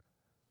want.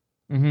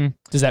 Mm-hmm.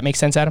 Does that make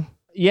sense, Adam?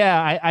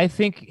 Yeah, I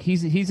think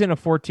he's in a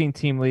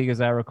 14-team league, as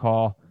I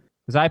recall,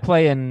 because I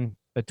play in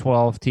a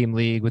 12-team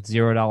league with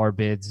 $0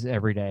 bids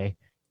every day.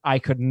 I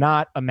could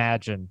not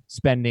imagine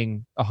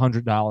spending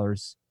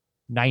 $100,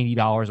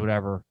 $90,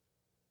 whatever,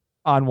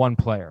 on one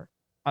player,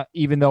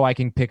 even though I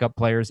can pick up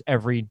players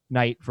every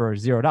night for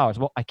 $0.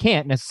 Well, I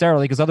can't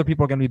necessarily because other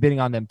people are going to be bidding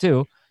on them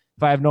too.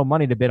 If I have no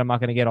money to bid, I'm not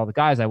going to get all the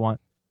guys I want.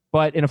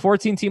 But in a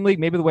 14-team league,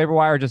 maybe the waiver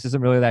wire just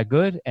isn't really that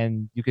good,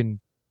 and you can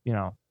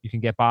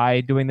get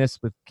by doing this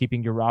with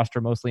keeping your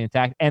roster mostly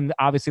intact. And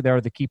obviously there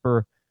are the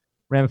keeper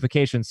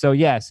ramifications. So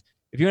yes,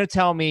 if you're going to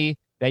tell me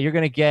that you're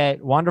going to get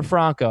Wander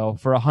Franco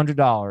for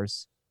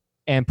 $100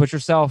 and put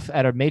yourself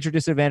at a major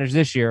disadvantage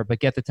this year, but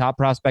get the top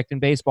prospect in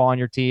baseball on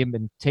your team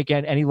and take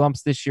any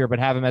lumps this year, but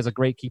have him as a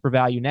great keeper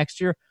value next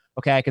year.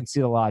 Okay. I can see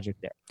the logic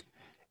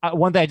there.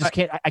 One thing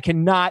I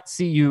cannot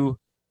see you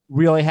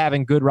really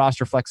having good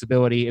roster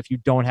flexibility if you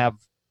don't have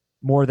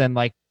more than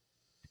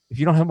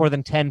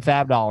 10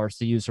 fab dollars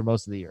to use for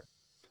most of the year.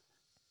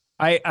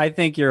 I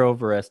think you're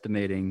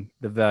overestimating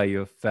the value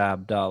of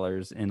fab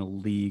dollars in a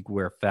league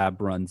where fab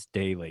runs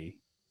daily.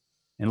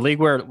 In a league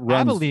where it runs... I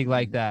have a league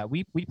like that.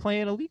 We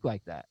play in a league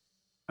like that.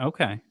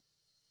 Okay.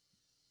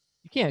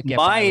 You can't get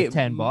by with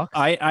 $10.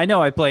 I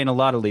know I play in a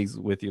lot of leagues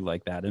with you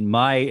like that, and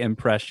my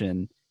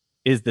impression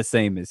is the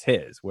same as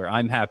his, where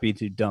I'm happy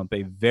to dump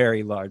a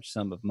very large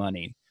sum of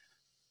money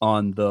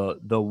on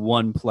the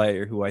one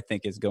player who I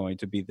think is going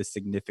to be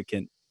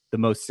the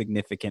most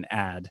significant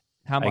ad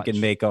I can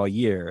make all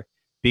year,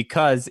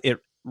 because it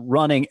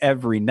running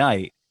every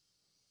night.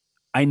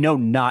 I know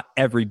not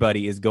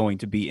everybody is going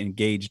to be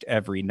engaged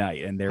every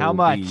night, and there will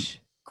be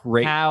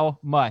great. How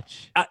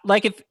much?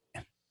 If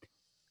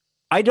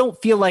I don't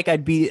feel like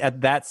I'd be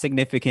at that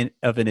significant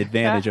of an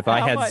advantage if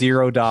I had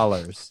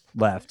 $0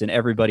 left and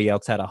everybody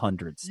else had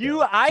 100.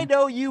 I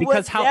know you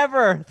would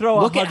never throw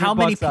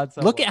 $100 on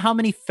someone. Look at how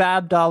many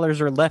fab dollars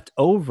are left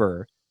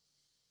over.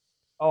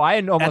 Oh,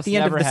 I almost at the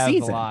end never of the have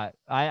season. A lot.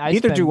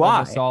 Neither do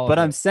I. But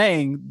I'm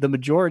saying the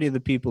majority of the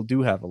people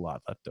do have a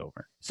lot left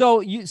over.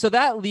 So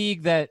that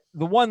league, the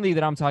one league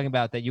that I'm talking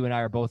about that you and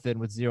I are both in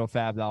with $0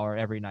 fab dollar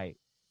every night,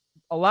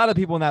 a lot of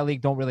people in that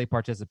league don't really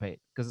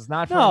participate because it's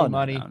not for any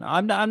money. No.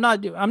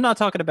 I'm not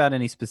talking about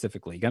any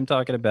specific league. I'm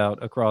talking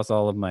about across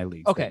all of my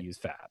leagues that use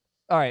fab.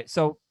 All right.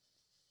 So,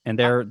 and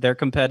they're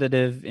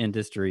competitive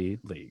industry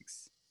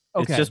leagues.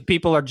 Okay. It's just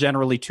people are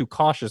generally too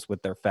cautious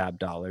with their fab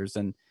dollars,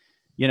 and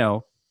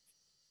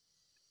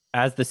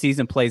as the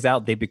season plays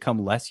out, they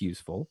become less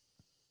useful.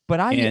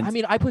 But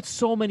I put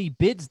so many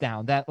bids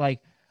down that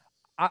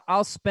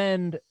I'll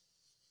spend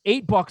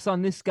 $8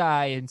 on this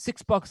guy and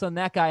 $6 on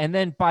that guy, and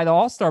then by the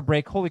All-Star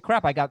break, holy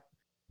crap, I got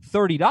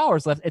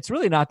 $30 left. It's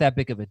really not that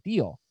big of a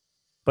deal.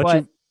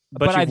 But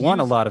you've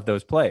won a lot of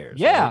those players.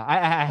 Yeah, right?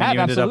 I have. And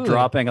you ended up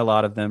dropping a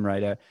lot of them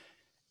right out.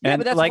 Yeah,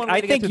 but that's one way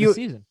to get through the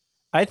season.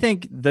 I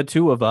think the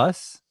two of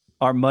us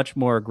are much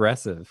more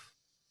aggressive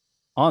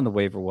on the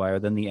waiver wire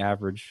than the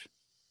average.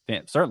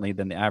 Certainly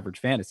than the average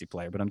fantasy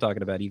player, but I'm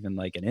talking about even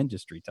like an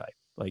industry type.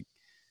 Like,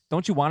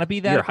 don't you want to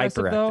be that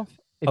aggressive though?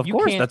 Of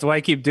course, that's why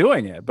I keep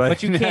doing it.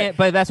 But you can't.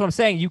 But that's what I'm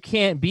saying. You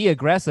can't be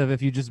aggressive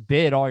if you just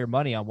bid all your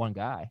money on one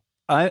guy.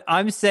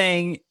 I'm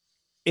saying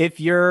if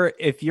you're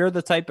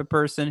the type of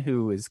person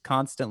who is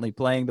constantly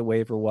playing the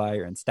waiver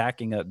wire and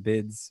stacking up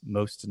bids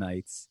most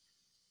nights,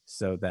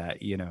 so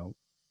that you know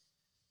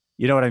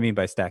what I mean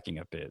by stacking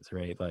up bids,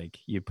 right? Like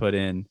you put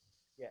in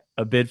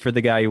a bid for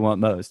the guy you want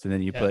most, and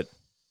then you put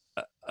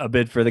a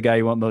bid for the guy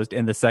you want most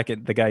and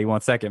the guy you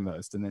want second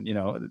most. And then,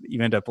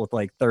 you end up with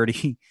like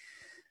 30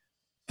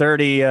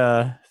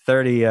 waiver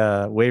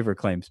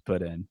claims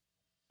put in.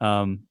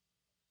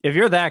 If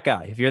you're that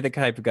guy, if you're the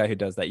type of guy who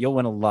does that, you'll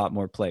win a lot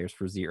more players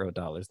for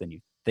 $0 than you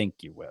think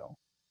you will.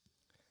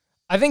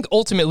 I think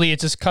ultimately it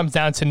just comes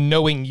down to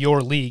knowing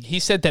your league. He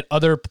said that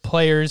other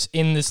players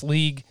in this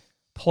league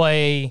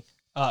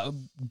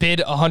bid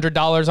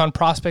 $100 on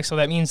prospects, so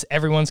that means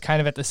everyone's kind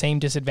of at the same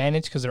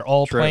disadvantage because they're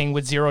all playing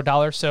with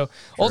 $0. So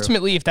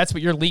ultimately, if that's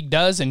what your league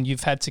does and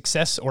you've had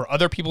success or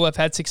other people have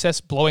had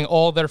success blowing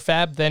all their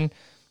fab, then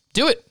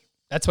do it.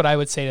 That's what I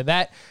would say to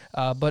that.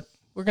 But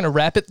we're going to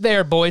wrap it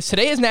there, boys.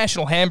 Today is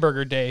National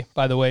Hamburger Day,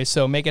 by the way,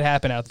 so make it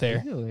happen out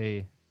there.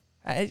 Really?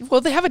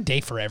 Well, they have a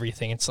day for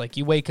everything. It's like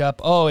you wake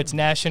up, it's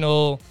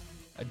National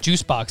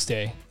Juice Box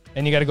Day,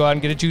 and you got to go out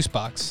and get a juice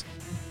box.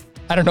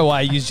 I don't know why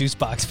I use juice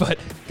box, but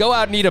go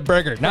out and eat a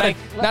burger. Not a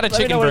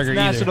chicken burger either.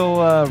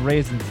 National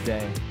Raisins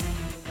Day.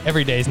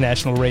 Every day is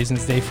National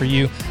Raisins Day for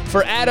you.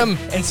 For Adam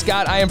and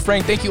Scott, I am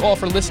Frank. Thank you all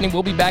for listening.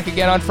 We'll be back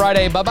again on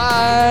Friday.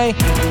 Bye-bye.